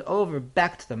give it over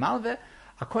back to the Malveh.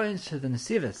 According to the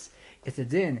Nesivus, it's a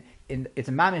din. It's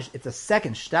a mamish. It's a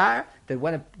second shtar that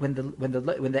when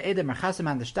the edem are chasim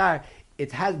on the shtar,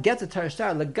 gets a Torah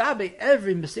shtar legabe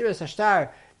every mesiras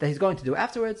shtar that he's going to do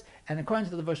afterwards. And according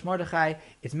to the Levush Mordechai,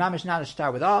 it's mamish not a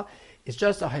shtar with all. It's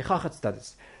just a haychachat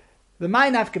studies. The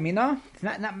my nafkamina,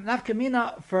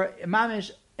 nafkamina for mamish,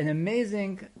 an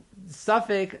amazing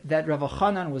suffix that Rav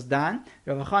Acharonim was done.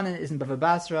 Rav Acharonim is in Bava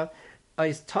Basra.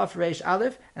 Is Tov Reish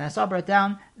Aleph, and I saw brought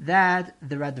down that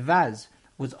the Radvaz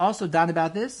was also done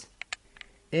about this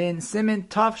in Siman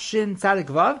Tov Shin Tzadik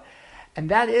Vav, and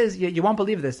that is, you won't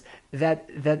believe this, that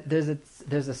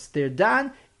they're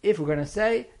done if we're going to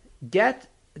say get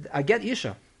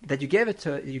Isha, that you gave it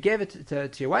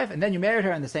to your wife and then you married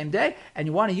her on the same day and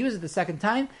you want to use it the second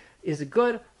time. Is it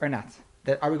good or not?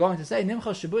 That are we going to say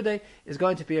Nimchal Shibudei is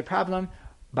going to be a problem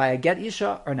by a get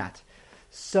Isha or not?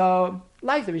 So,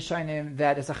 like the Rishonim,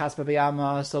 that is a chaspa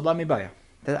b'yama, so lami baya.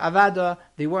 The avada,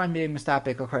 they weren't being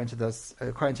mistapik according to those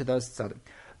tzadim.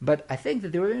 But I think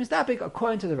that they were being mistapik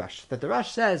according to the Rush. That the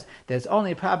Rush says there's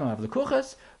only a problem of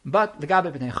lekuchas, but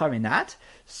legabe b'nei chari not.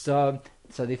 So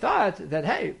they thought that,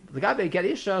 hey, legabe get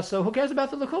isha, so who cares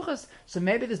about the lekuchas? So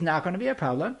maybe there's not going to be a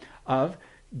problem of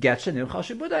get shenu chal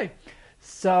shibudei.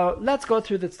 So let's go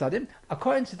through the tzadim.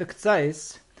 According to the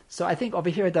Ktsais, so I think over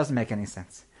here it doesn't make any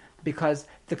sense. Because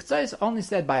the Ktsais only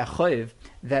said by a choiv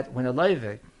that when a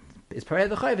loive is parei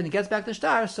the choiv and he gets back the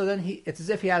shtar, so then it's as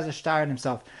if he has a shtar in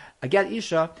himself. A get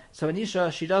isha, so an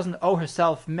isha, she doesn't owe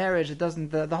herself marriage. It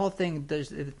doesn't, the whole thing,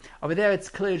 over there it's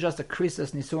clearly just a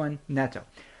krisus nisuan neto.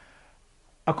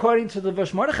 According to the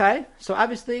Vush Mordechai, so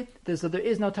obviously there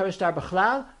is no Torah shtar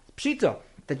b'chlal, pshito,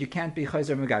 that you can't be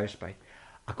chayzer megarish by.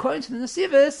 According to the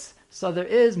Nesivis, so there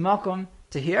is makom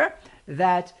to hear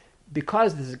that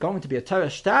because this is going to be a Torah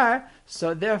shtar,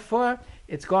 so therefore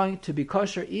it's going to be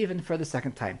kosher even for the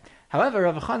second time. However,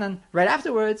 Rav Chanan, right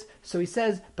afterwards, so he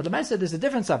says, but Lamaisa, there's a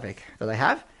different suffix that I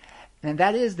have, and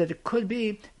that is that it could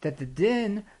be that the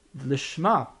din, the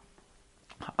lishma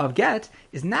of get,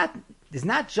 is not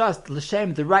just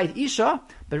l'shem the right isha,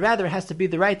 but rather it has to be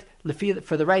the right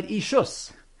for the right ishus.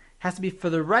 It has to be for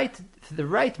the right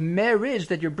marriage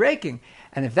that you're breaking.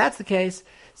 And if that's the case,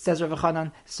 says Rav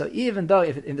Chanan, so even though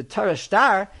if in the Torah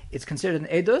shtar it's considered an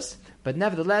edus, but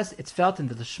nevertheless it's felt in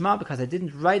the lishma because I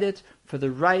didn't write it for the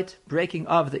right breaking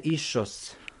of the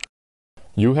ishus.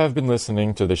 You have been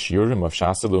listening to the Shiurim of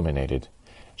Shas Illuminated.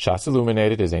 Shas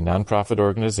Illuminated is a non-profit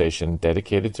organization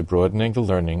dedicated to broadening the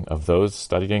learning of those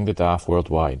studying the daf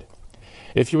worldwide.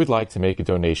 If you would like to make a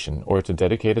donation or to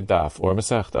dedicate a daf or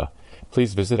masechta,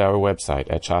 please visit our website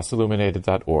at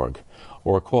shasilluminated.org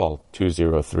or call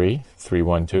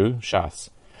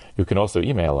 203-312-SHAS. You can also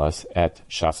email us at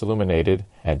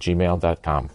shasilluminated@gmail.com.